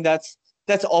 because I mean that's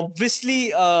obviously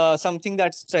something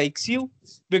that strikes you,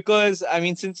 because I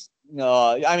mean, since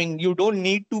I mean, you don't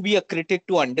need to be a critic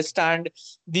to understand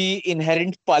the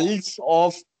inherent pulse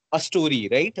of a story,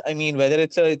 right? I mean, whether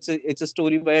it's a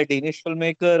story by a Danish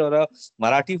filmmaker or a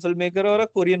Marathi filmmaker or a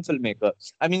Korean filmmaker.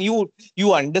 I mean, you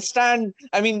understand.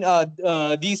 I mean,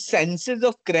 these senses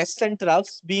of crests and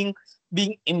troughs being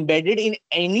embedded in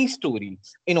any story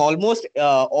in almost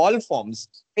all forms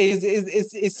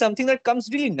is something that comes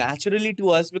really naturally to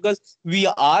us, because we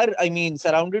are, I mean,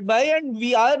 surrounded by, and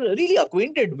we are really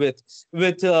acquainted with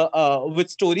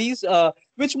stories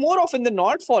which more often than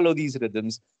not follow these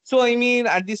rhythms. So I mean,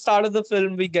 at the start of the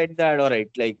film, we get that, all right,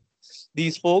 like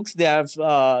these folks, they have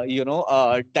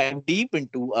dived deep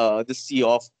into the sea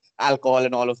of alcohol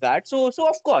and all of that. So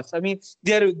of course, I mean,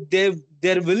 there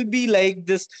will be like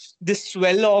this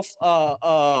swell of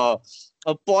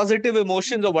positive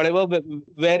emotions or whatever,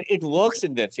 where it works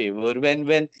in their favor,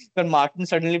 when Martin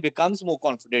suddenly becomes more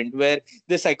confident, where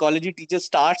the psychology teacher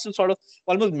starts to sort of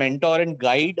almost mentor and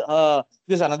guide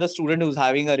this another student who's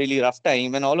having a really rough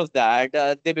time and all of that.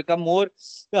 They become more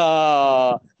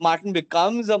Martin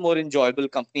becomes a more enjoyable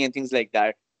company and things like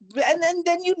that. And then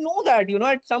that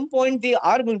at some point they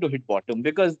are going to hit bottom,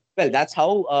 because well, that's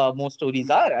how most stories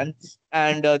are,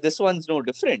 and this one's no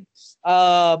different.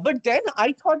 But then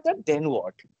I thought, that then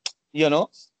what, you know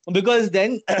because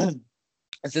then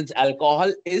since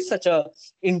alcohol is such a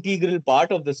integral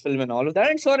part of this film and all of that,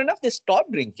 and sure enough, they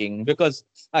stopped drinking, because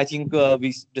I think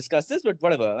we discussed this, but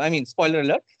whatever. I mean, spoiler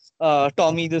alert.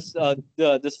 Tommy, this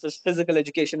physical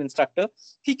education instructor,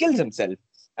 he kills himself,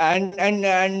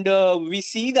 and we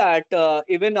see that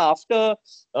even after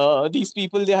these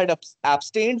people, they had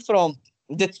abstained from,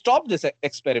 they stopped this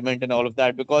experiment and all of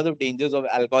that because of dangers of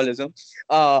alcoholism.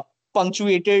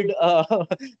 Punctuated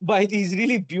by these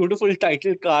really beautiful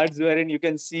title cards, wherein you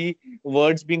can see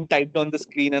words being typed on the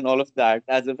screen and all of that,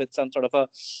 as if it's some sort of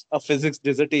a physics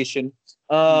dissertation.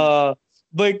 Uh,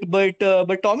 but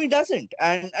Tommy doesn't,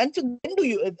 and so then do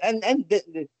you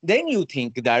then you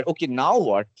think that, okay, now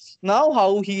what? Now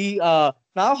how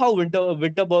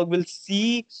Winterberg will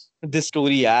see this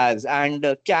story as,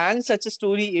 and can such a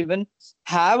story even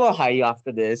have a high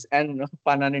after this, and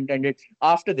pun unintended,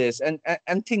 after this, and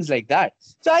things like that.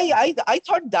 So I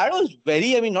thought that was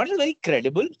very, I mean, not just very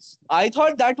credible. I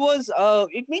thought that was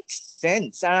it makes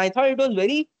sense, and I thought it was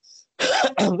very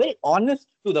very honest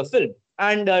to the film,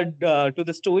 and to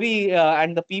the story,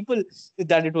 and the people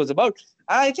that it was about.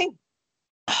 I think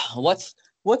what's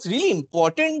really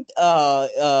important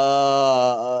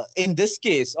in this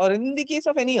case, or in the case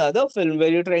of any other film where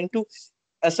you're trying to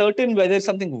ascertain whether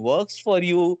something works for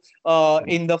you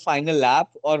in the final lap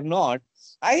or not,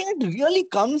 I think it really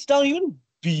comes down even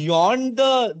beyond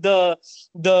the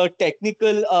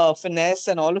technical finesse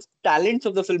and all of the talents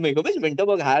of the filmmaker, which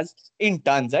Winterberg has in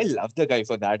tons. I love the guy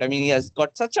for that. I mean, he has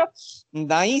got such a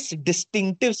nice,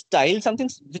 distinctive style, something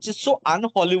which is so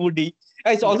un-Hollywoody.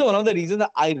 It's also one of the reasons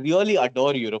that I really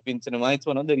adore European cinema. It's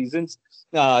one of the reasons.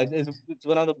 It's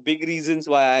one of the big reasons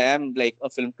why I am like a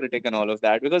film critic and all of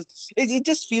that, because it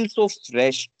just feels so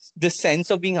fresh. This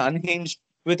sense of being unhinged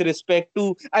with respect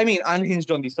to, I mean,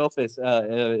 unhinged on the surface,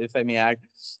 if I may add.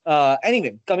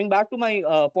 Anyway, coming back to my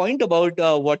point about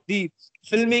what the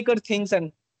filmmaker thinks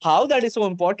and how that is so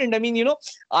important. I mean,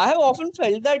 I have often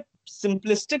felt that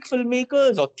simplistic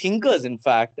filmmakers, or thinkers, in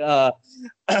fact,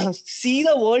 see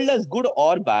the world as good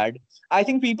or bad. I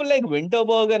think people like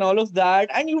Winterberg and all of that,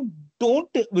 and you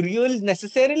don't really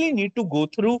necessarily need to go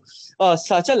through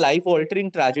such a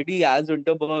life-altering tragedy as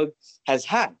Winterberg has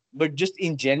had, but just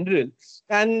in general.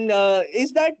 And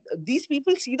is that these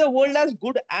people see the world as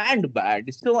good and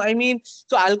bad. So I mean,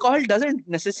 so alcohol doesn't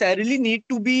necessarily need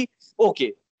to be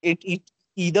okay. It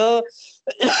either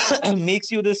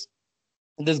makes you this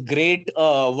great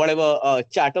whatever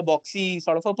chatterboxy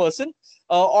sort of a person,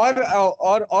 or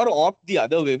opt the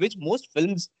other way, which most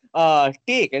films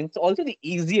take, and it's also the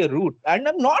easier route. And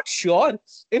I'm not sure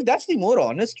if that's the more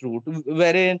honest route,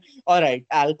 wherein all right,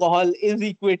 alcohol is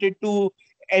equated to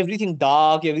everything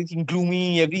dark, everything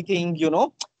gloomy, everything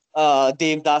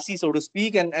Devdasi, so to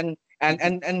speak, and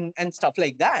stuff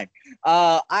like that.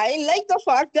 I like the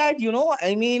fact that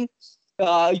I mean,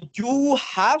 you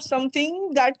have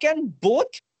something that can both,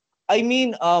 I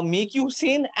mean, make you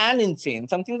sane and insane.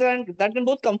 Something that can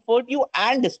both comfort you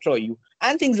and destroy you,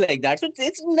 and things like that. So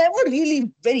it's never really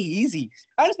very easy,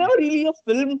 and it's never really a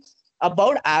film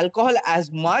about alcohol as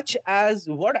much as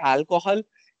what alcohol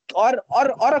or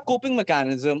a coping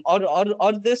mechanism, or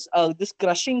this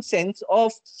crushing sense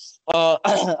of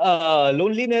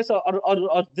loneliness,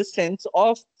 or this sense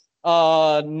of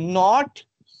not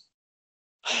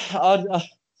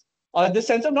or the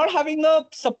sense of not having a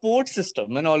support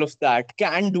system and all of that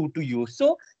can do to you.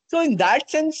 So in that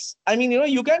sense, I mean,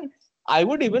 you can, I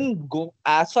would even go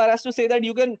as far as to say that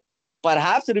you can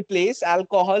perhaps replace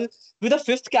alcohol with a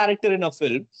fifth character in a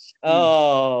film,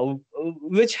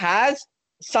 which has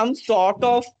some sort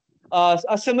of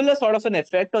a similar sort of an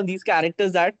effect on these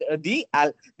characters that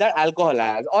that alcohol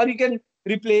has. Or you can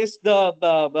replace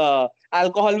the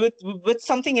alcohol with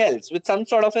something else, with some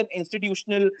sort of an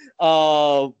institutional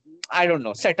I don't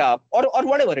know, setup, or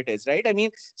whatever it is, right? I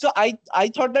mean, so I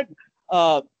thought that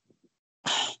uh,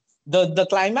 the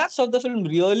climax of the film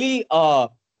really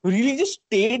just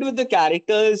stayed with the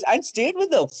characters and stayed with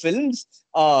the film's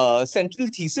central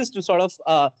thesis to sort of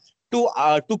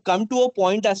to come to a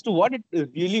point as to what it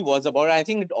really was about. I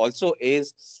think it also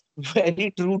is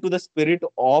very true to the spirit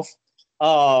of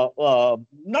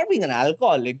not being an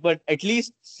alcoholic, but at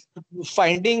least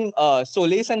finding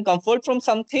solace and comfort from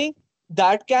something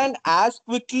that can as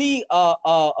quickly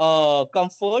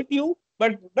comfort you,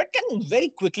 but can very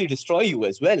quickly destroy you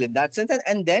as well in that sense.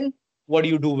 And then what do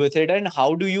you do with it, and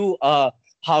how do you go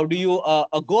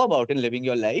about in living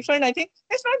your life? And I think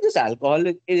it's not just alcohol.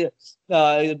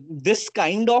 This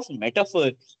kind of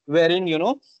metaphor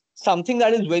wherein something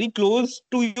that is very close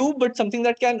to you, but something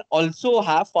that can also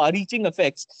have far-reaching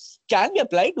effects, can be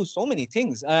applied to so many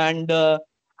things. And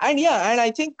yeah, and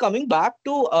I think coming back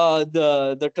to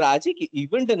the tragic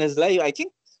event in his life, I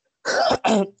think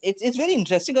it's very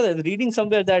interesting, because I was reading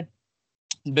somewhere that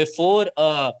before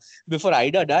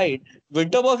Ida died,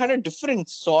 Winterberg had a different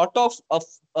sort of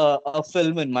a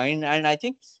film in mind, and I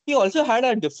think he also had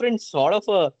a different sort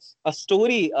of a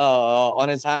story on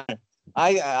his hand.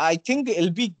 I think it'll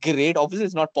be great. Obviously,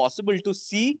 it's not possible to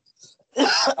see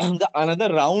the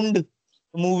another round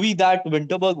movie that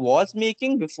Winterberg was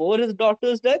making before his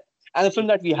daughter's death, and the film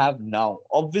that we have now.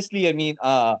 Obviously, I mean,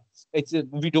 it's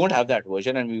we don't have that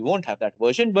version, and we won't have that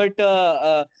version. But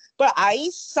I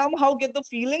somehow get the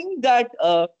feeling that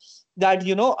that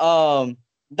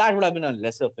would have been a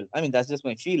lesser film. I mean, that's just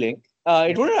my feeling.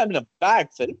 It wouldn't have been a bad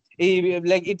film.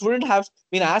 Like it wouldn't have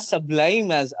been as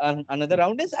sublime as another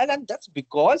round is, and that's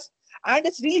because, and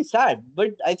it's really sad.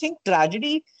 But I think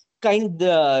tragedy kind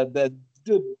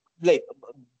like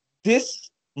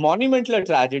this monumental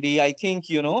tragedy, I think,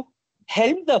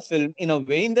 helped the film in a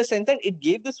way, in the sense that it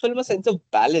gave this film a sense of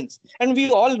balance. And we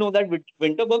all know that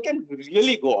Winterberg can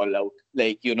really go all out.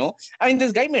 Like, I mean,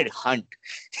 this guy made Hunt.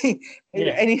 Yeah.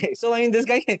 Anyway, so I mean, this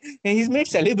guy, he's made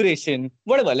Celebration,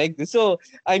 whatever, like this. So,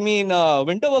 I mean,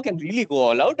 Winterberg can really go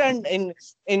all out. And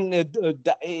in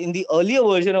the earlier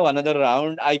version of Another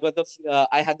Round, I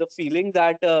had the feeling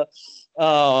that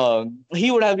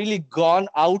he would have really gone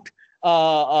out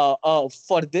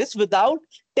for this, without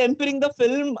tempering the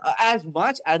film as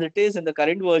much as it is in the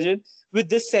current version, with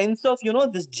this sense of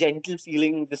this gentle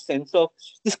feeling, this sense of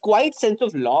this quiet sense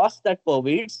of loss that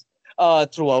pervades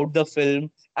throughout the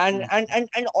film, and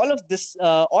all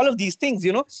of these things,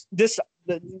 this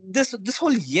this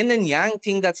whole yin and yang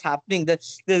thing that's happening,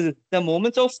 the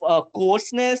moments of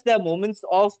coarseness, the moments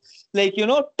of, like,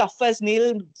 tough as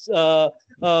nails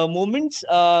moments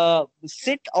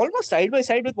sit almost side by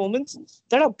side with moments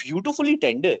that are beautifully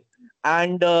tender.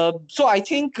 And so I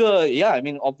think, yeah, I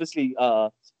mean, obviously,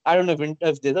 I don't know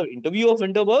if there's an interview of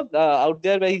Winterberg out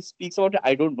there where he speaks about it.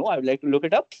 I don't know. I would like to look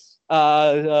it up.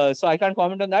 So I can't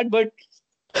comment on that. But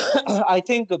I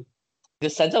think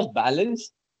this sense of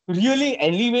balance really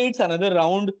elevates Another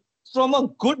Round from a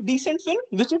good, decent film,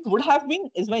 which it would have been,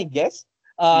 is my guess,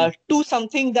 Hmm. to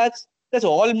something that's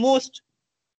almost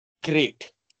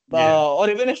great. Yeah. Or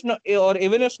even if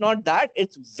not that,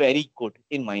 it's very good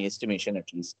in my estimation,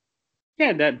 at least.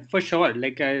 Yeah, that for sure.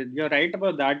 Like you're right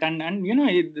about that, and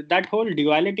that whole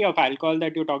duality of alcohol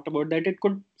that you talked about, that it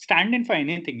could stand in for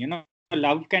anything.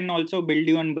 Love can also build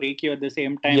you and break you at the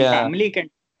same time. Yeah, Family can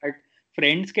do that,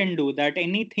 friends can do that.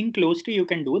 Anything close to you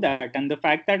can do that. And the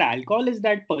fact that alcohol is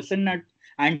that person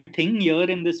and thing here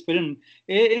in this film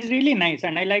is really nice.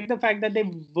 And I like the fact that they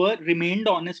were remained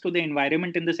honest to the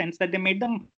environment in the sense that they made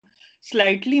them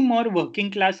slightly more working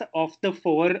class of the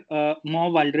four, more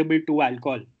vulnerable to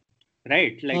alcohol,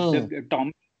 right? Like Hmm. the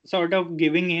Tom sort of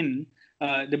giving in,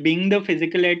 the being the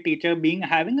physical ed teacher, being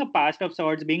having a past of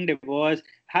sorts, being divorced,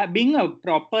 being a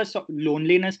proper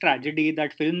loneliness tragedy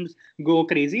that films go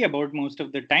crazy about most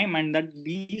of the time, and that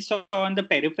we saw on the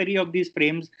periphery of these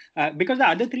frames, because the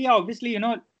other three are obviously,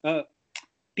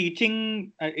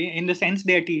 teaching, in the sense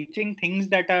they are teaching things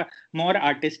that are more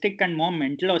artistic and more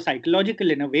mental or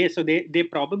psychological in a way, so they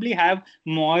probably have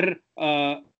more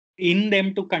in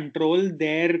them to control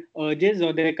their urges,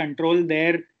 or they control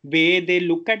their way they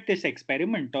look at this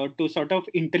experiment, or to sort of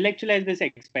intellectualize this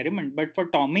experiment. But for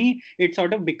Tommy, it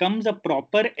sort of becomes a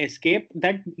proper escape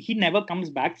that he never comes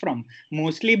back from,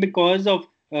 mostly because of,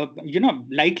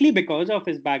 likely because of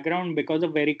his background, because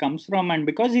of where he comes from, and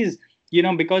because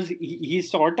because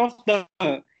he's sort of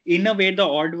in a way the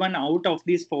odd one out of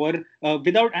these four,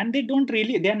 without, and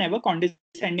they're never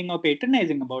condescending or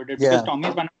patronizing about it, because Yeah. Tommy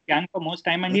is one of the gang for most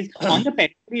time, and he's on the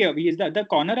periphery he is the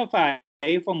corner of our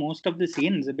eye for most of the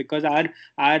scenes, because our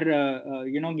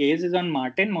gaze is on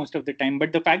Martin most of the time.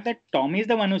 But the fact that Tommy is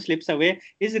the one who slips away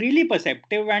is really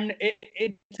perceptive, and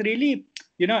it's really,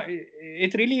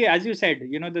 it's really, as you said,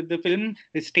 the film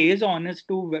stays honest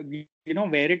to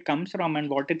where it comes from and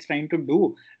what it's trying to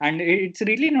do. And it's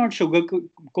really not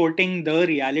sugarcoating the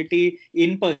reality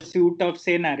in pursuit of,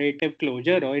 say, narrative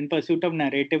closure or in pursuit of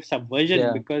narrative subversion,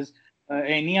 Yeah. because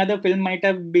any other film might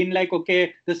have been like,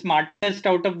 okay, the smartest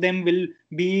out of them will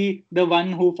be the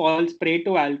one who falls prey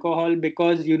to alcohol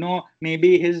because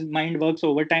maybe his mind works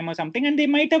overtime or something, and they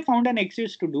might have found an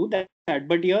excuse to do that.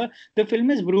 But here the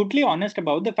film is brutally honest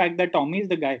about the fact that Tommy is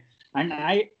the guy. And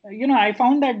I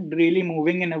found that really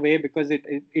moving in a way, because it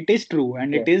is true,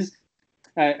 and Yeah.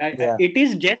 Yeah. it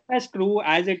is just as true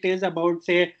as it is about,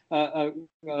 say,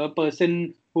 a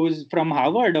person who's from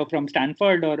Harvard or from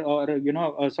Stanford, or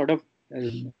a sort of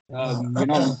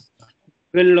Google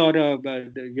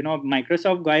or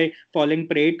Microsoft guy falling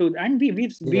prey to. And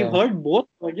we've Yeah. heard both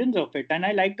versions of it, and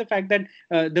I like the fact that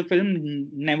the film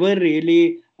never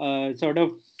really sort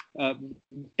of uh,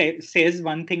 says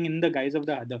one thing in the guise of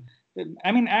the other.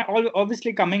 I mean,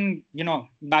 obviously coming,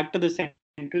 back to the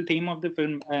central theme of the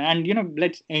film, and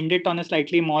let's end it on a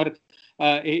slightly more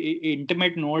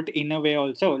intimate note in a way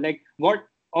also. Like, what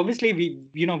obviously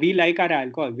we like our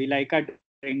alcohol, we like our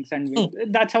drinks, and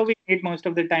that's how we eat most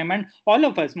of the time. And all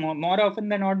of us, more often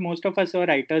than not, most of us are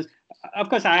writers. Of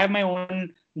course, I have my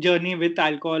own journey with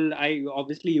alcohol. I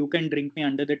obviously, you can drink me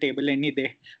under the table any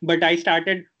day, but I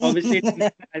started obviously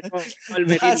drinking alcohol very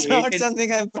late That's in. not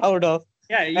something I'm proud of.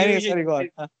 Yeah, Anyway, sorry, go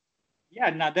on. yeah,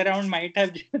 another round might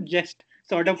have just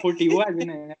sort of put you as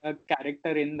a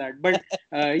character in that. But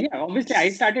yeah, obviously I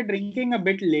started drinking a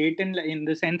bit late in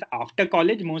the sense after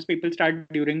college. Most people start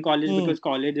during college because Hmm.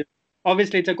 college,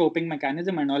 obviously, it's a coping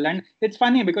mechanism and all. And it's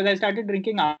funny because I started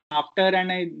drinking after,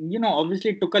 and I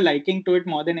obviously took a liking to it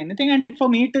more than anything. And for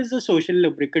me, it is a social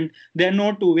lubricant. There are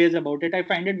no two ways about it. I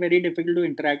find it very difficult to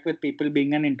interact with people,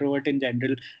 being an introvert in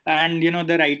general. And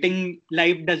the writing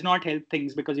life does not help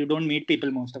things because you don't meet people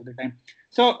most of the time.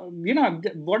 So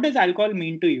what does alcohol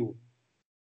mean to you?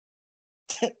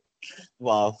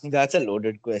 Wow, that's a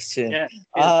loaded question. Yeah,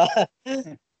 it is.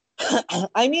 Uh,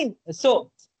 I mean,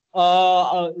 so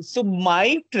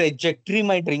my trajectory,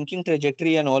 my drinking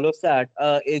trajectory, and all of that,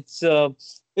 it's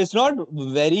not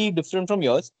very different from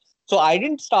yours. So I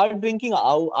didn't start drinking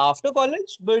after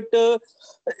college, but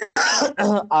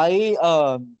I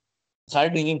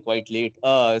started drinking quite late.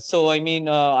 So I mean,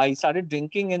 I started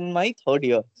drinking in my third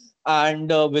year,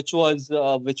 and which was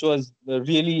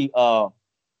really.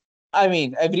 I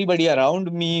mean, everybody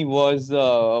around me was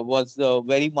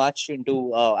very much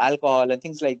into alcohol and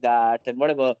things like that and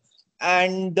whatever.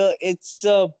 And it's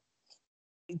I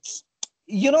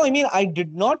mean, I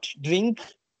did not drink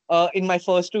in my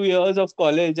first 2 years of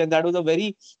college, and that was a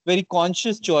very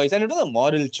conscious choice, and it was a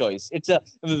moral choice. It's a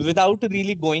without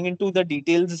really going into the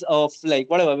details of like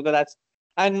whatever, because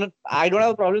And I don't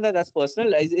have a problem that that's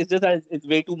personal. It's just that it's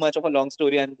way too much of a long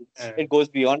story, and Uh, it goes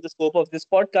beyond the scope of this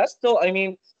podcast. So I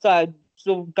mean,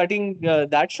 so cutting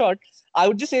that short, I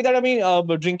would just say that I mean,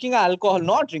 drinking alcohol,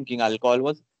 not drinking alcohol,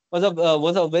 was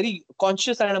a very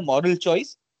conscious and a moral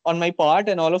choice on my part,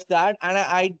 and all of that. And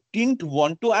I didn't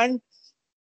want to, and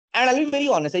I'll be very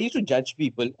honest, I used to judge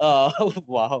people.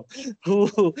 Wow, who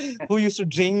who used to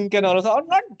drink and all of that, or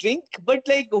not drink, but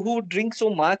like who drink so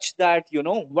much that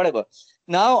whatever.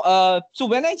 Now, so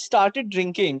when I started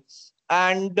drinking,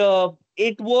 and I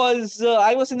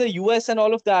was in the US and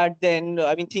all of that. Then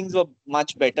I mean things were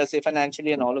much better, say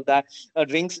financially and all of that.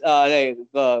 Drinks,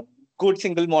 good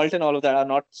single malt and all of that are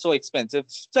not so expensive.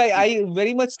 So I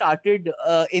very much started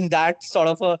in that sort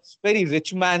of a very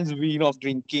rich man's vein of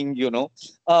drinking,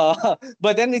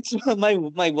 but then it's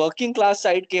my working class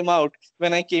side came out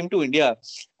when I came to India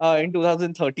in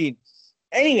 2013.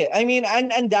 Anyway, I mean,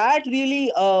 and that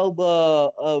really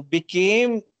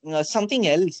became something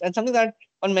else, and something that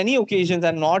on many occasions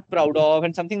I'm not proud of,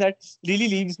 and something that really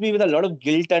leaves me with a lot of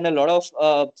guilt and a lot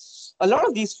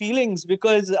of these feelings,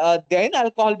 because then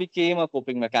alcohol became a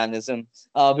coping mechanism,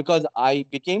 because I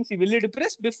became severely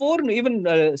depressed before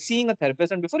even seeing a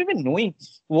therapist and before even knowing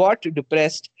what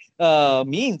depressed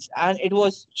means. And it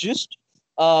was just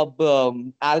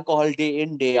alcohol day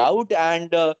in, day out.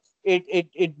 And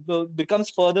it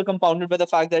becomes further compounded by the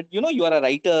fact that you are a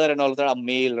writer and all of that, a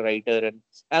male writer,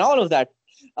 and all of that.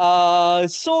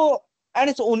 So, and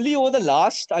it's only over the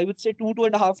last, I would say,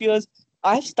 2.5 years,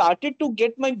 I've started to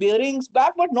get my bearings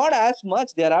back, but not as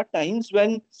much. There are times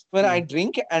when I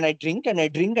drink and I drink and I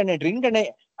drink and I drink and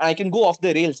I can go off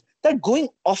the rails. That going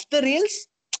off the rails,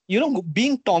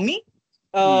 being Tommy,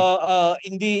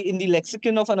 in the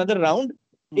lexicon of another round,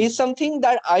 is something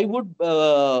that I would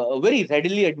very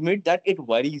readily admit that it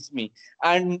worries me.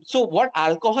 And so, what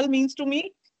alcohol means to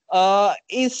me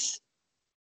is,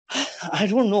 I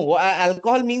don't know. What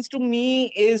alcohol means to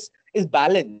me is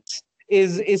balance.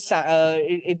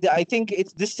 I think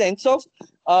it's this sense of.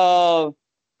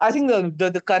 I think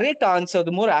the correct answer,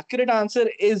 the more accurate answer,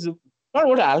 is not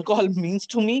what alcohol means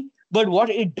to me, but what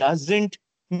it doesn't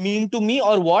mean to me,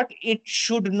 or what it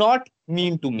should not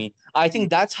mean to me. I think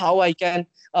that's how I can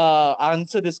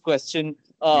answer this question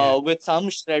yeah. with some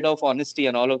shred of honesty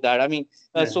and all of that. I mean,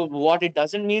 Yeah. so what it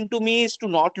doesn't mean to me is to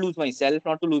not lose myself,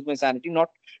 not to lose my sanity, not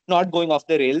going off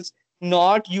the rails,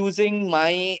 not using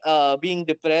my being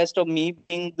depressed, or me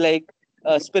being like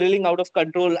spiraling out of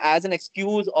control as an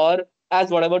excuse, or as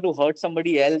whatever to hurt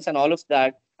somebody else and all of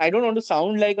that. I don't want to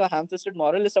sound like a ham-fisted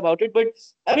moralist about it, but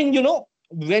I mean,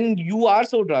 when you are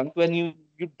so drunk, when you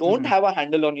don't Mhm. have a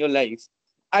handle on your life,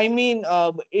 I mean,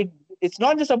 it's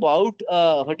not just about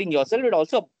hurting yourself. It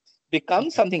also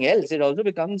becomes something else. It also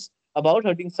becomes about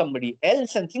hurting somebody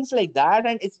else and things like that.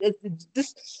 And it's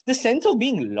this sense of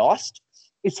being lost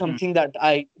is Mhm. something that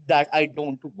I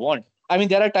don't want. I mean,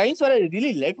 there are times where I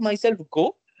really let myself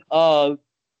go, uh,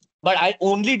 but I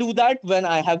only do that when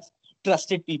I have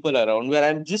trusted people around, where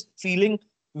I'm just feeling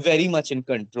very much in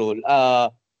control.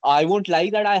 I won't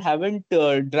lie that I haven't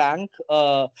drank.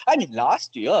 I mean,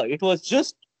 last year it was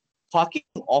just fucking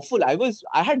awful.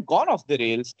 I had gone off the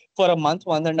rails for a month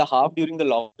and a half during the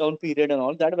lockdown period and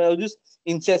all that, where I was just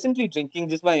incessantly drinking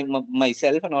just by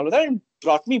myself and all of that, and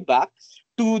brought me back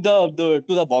to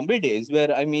the Bombay days,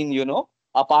 where I mean,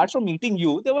 apart from meeting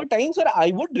you, there were times where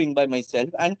I would drink by myself,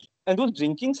 and those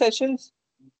drinking sessions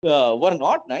were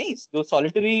not nice. Those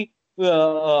solitary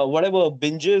whatever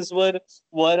binges were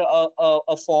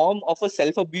a form of a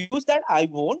self abuse that I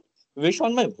won't wish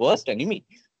on my worst enemy.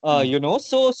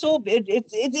 So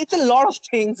it's a lot of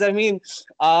things. I mean,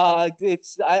 I'm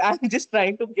just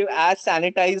trying to give as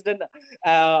sanitized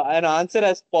an answer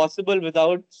as possible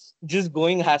without just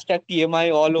going hashtag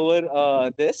TMI all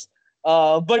over this.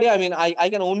 But yeah, I mean, I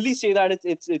can only say that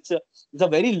it's a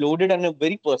very loaded and a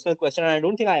very personal question, and I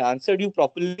don't think I answered you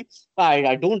properly.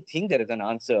 I don't think there is an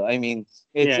answer. I mean,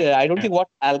 Yeah. I don't think what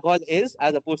alcohol is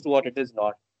as opposed to what it is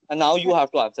not. And now you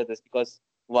have to answer this, because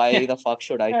why Yeah. the fuck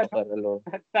should I Yeah, suffer alone?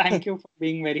 thank you for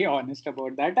being very honest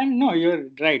about that. And no, you're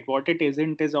right. What it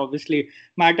isn't is obviously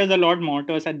matters a lot more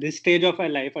to us at this stage of our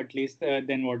life, at least,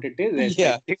 than what it is,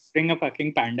 Yeah, especially during a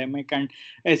fucking pandemic, and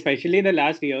especially the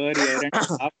last year and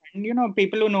a half. And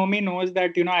people who know me knows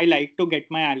that I like to get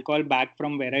my alcohol back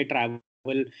from where I travel.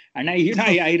 And I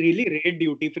really rate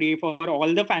duty free for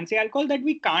all the fancy alcohol that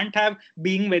we can't have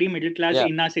being very middle class yeah,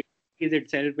 in our cities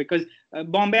itself, because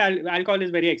Bombay alcohol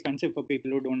is very expensive for people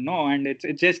who don't know, and it's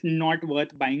just not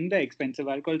worth buying the expensive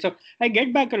alcohol. So I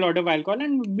get back a lot of alcohol,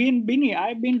 and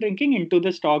I've been drinking into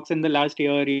the stocks in the last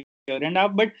year and a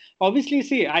half. But obviously,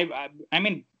 see, I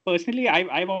mean, personally,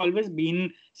 I've always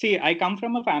been. See, I come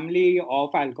from a family of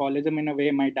alcoholism in a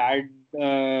way. My dad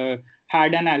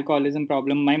had an alcoholism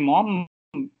problem. My mom,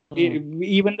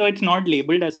 even though it's not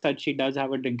labeled as such, she does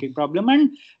have a drinking problem,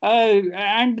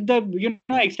 and the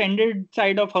extended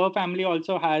side of her family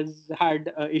also has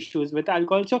had issues with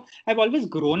alcohol. So I've always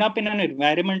grown up in an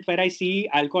environment where I see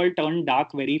alcohol turn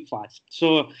dark very fast.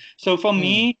 So for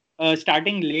me,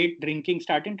 starting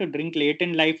to drink late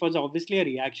in life was obviously a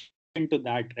reaction to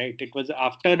that, right? It was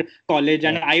after college,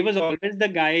 and I was always the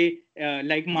guy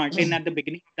like Martin at the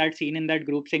beginning of that scene in that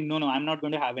group saying, no, I'm not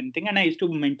going to have anything. And I used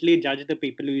to mentally judge the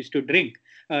people who used to drink.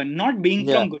 Not being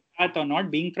from Gujarat or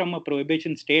not being from a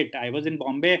prohibition state. I was in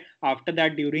Bombay after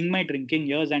that during my drinking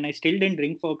years, and I still didn't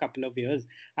drink for a couple of years.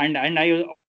 And I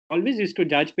always used to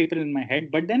judge people in my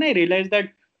head. But then I realized that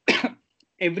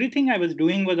everything I was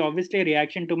doing was obviously a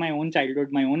reaction to my own childhood,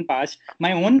 my own past,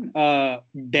 my own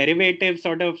derivative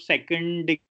sort of second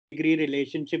degree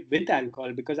relationship with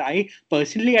alcohol, because I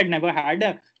personally had never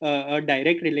had a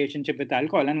direct relationship with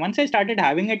alcohol. And once I started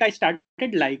having it, I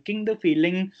started liking the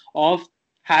feeling of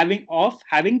having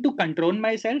to control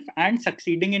myself and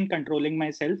succeeding in controlling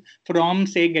myself from,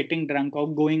 say, getting drunk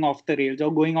or going off the rails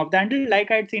or going off the handle, like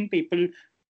I'd seen people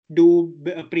do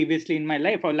previously in my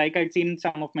life, or like I'd seen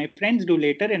some of my friends do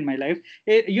later in my life.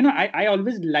 I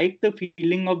always like the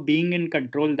feeling of being in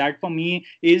control. That for me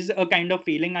is a kind of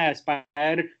feeling I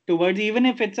aspire towards, even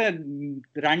if it's a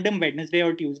random Wednesday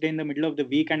or Tuesday in the middle of the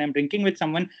week and I'm drinking with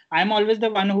someone. I'm always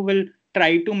the one who will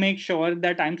try to make sure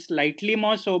that I'm slightly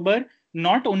more sober,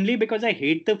 not only because I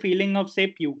hate the feeling of, say,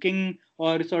 puking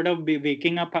or sort of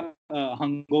waking up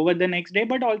hungover the next day,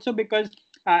 but also because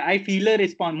I feel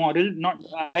a moral, not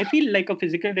I feel like a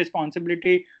physical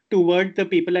responsibility towards the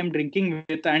people I'm drinking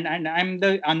with, and I'm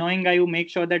the annoying guy who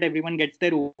makes sure that everyone gets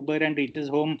their Uber and reaches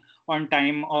home on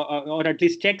time, or at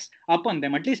least checks up on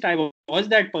them. At least I was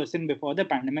that person before the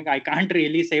pandemic. I can't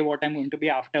really say what I'm going to be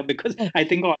after, because I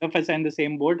think all of us are in the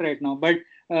same boat right now.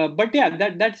 But yeah,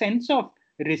 that sense of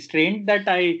restraint that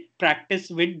I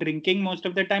practice with drinking most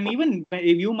of the time. Even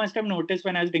you must have noticed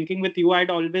when I was drinking with you,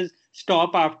 I'd always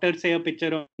stop after, say, a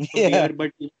pitcher of beer, but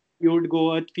you would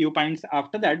go a few pints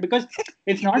after that, because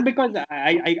it's not because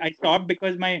I stopped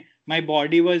because my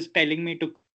body was telling me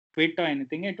to quit or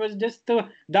anything. It was just the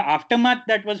aftermath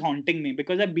that was haunting me,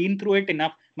 because I've been through it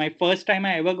enough. My first time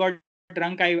I ever got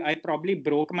drunk, I probably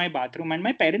broke my bathroom, and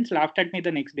my parents laughed at me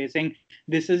the next day saying,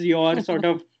 this is your sort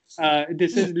of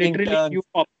this is literally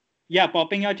you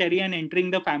popping your cherry and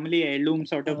entering the family heirloom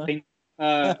sort of thing.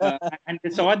 And they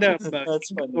saw the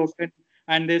That's funny. broken,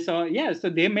 and they saw, so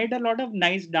they made a lot of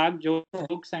nice dark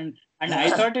jokes, and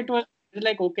I thought it was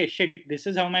like, okay, shit, this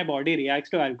is how my body reacts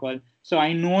to alcohol. So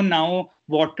I know now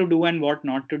what to do and what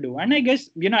not to do. And I guess,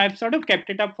 I've sort of kept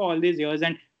it up for all these years,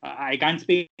 and I can't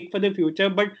speak for the future,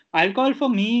 but alcohol for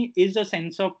me is a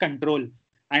sense of control.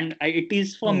 And it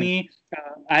is for me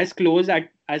as close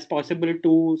as possible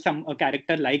to a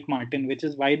character like Martin, which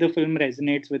is why the film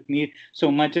resonates with me so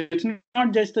much. It's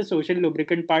not just the social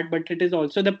lubricant part, but it is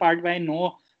also the part where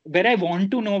I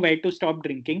want to know where to stop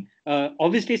drinking.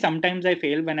 Obviously, sometimes I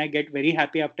fail when I get very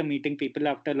happy after meeting people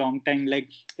after a long time. Like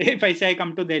if I say I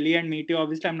come to Delhi and meet you,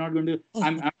 obviously I'm not going to.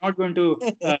 I'm not going to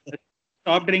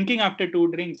stop drinking after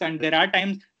two drinks. And there are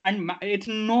times, and it's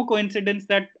no coincidence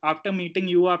that after meeting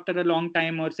you after a long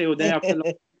time, or say Uday after a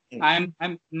long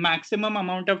I'm maximum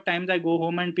amount of times I go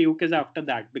home and puke is after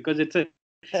that, because it's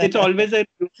always a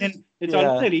reunion. It's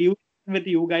always a reunion with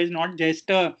you guys, not just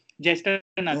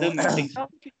another meeting. So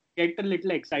get a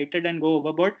little excited and go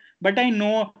overboard. But I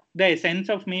know the essence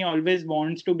of me always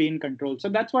wants to be in control. So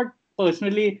that's what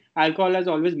personally alcohol has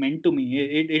always meant to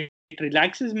me. It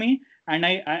relaxes me, and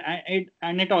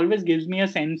it always gives me a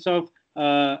sense of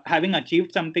having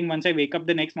achieved something once I wake up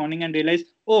the next morning and realize,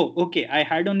 oh, okay, I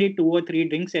had only 2 or 3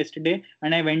 drinks yesterday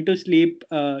and I went to sleep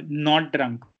not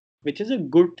drunk, which is a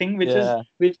good thing, which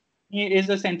is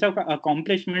a sense of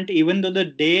accomplishment, even though the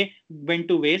day went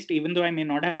to waste, even though I may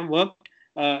not have worked.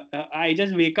 I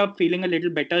just wake up feeling a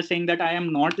little better, saying that I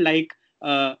am not like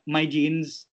my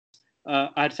genes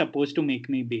are supposed to make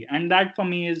me be. And that for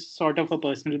me is sort of a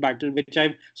personal battle, which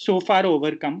I've so far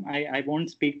overcome. I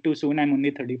won't speak too soon. I'm only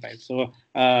 35. So,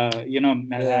 and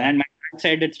my dad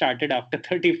said it started after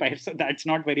 35. So that's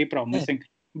not very promising.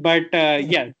 But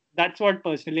that's what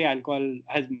personally alcohol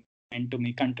has meant to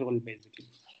me, control, basically.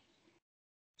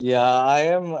 Yeah, I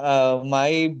am.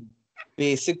 My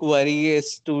basic worry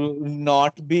is to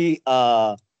not be.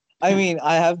 I mean,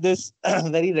 I have this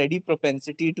very ready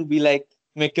propensity to be like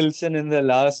Mickelson in the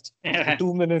last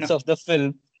 2 minutes of the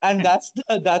film, and that's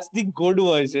the good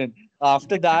version.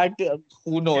 After that,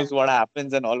 who knows what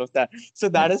happens and all of that. So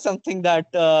that is something that,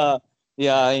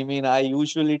 yeah, I mean, I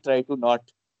usually try to not.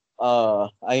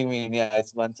 I mean, yeah,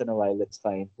 it's once in a while, it's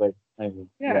fine, but I mean,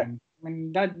 Yeah, yeah. I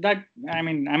mean that I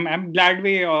mean I'm glad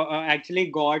we actually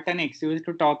got an excuse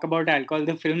to talk about alcohol.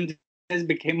 The film just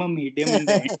became a medium in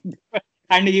the end.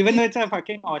 And even though it's a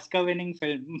fucking Oscar-winning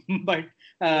film, but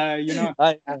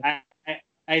I,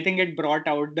 I think it brought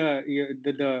out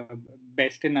the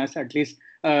best in us, at least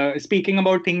speaking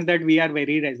about things that we are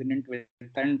very resonant with.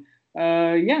 And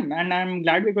yeah, and I'm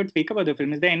glad we could speak about the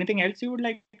film. Is there anything else you would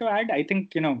like to add? I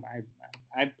think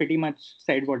I've pretty much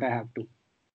said what I have to.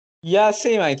 Yeah,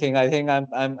 same. I think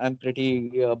I'm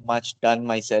pretty much done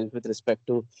myself with respect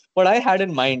to what I had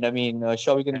in mind. I mean,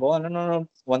 sure we can go on and on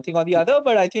one thing or the other,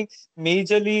 but I think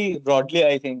majorly, broadly,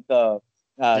 I think Yeah.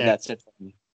 that's it for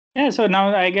me. Yeah, so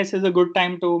now I guess is a good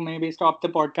time to maybe stop the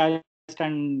podcast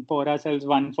and pour ourselves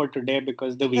one for today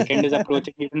because the weekend is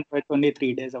approaching, even though it's only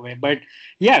 3 days away. But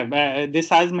yeah, this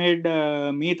has made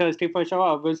me thirsty for sure.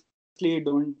 Obviously,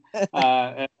 don't,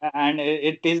 and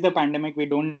it is the pandemic. We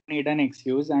don't need an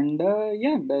excuse. And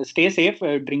yeah, stay safe,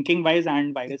 drinking wise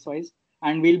and virus wise.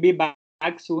 And we'll be back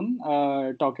soon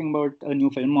talking about a new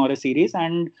film or a series.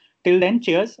 And till then,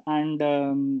 cheers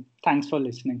and thanks for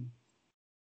listening.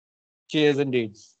 Cheers indeed.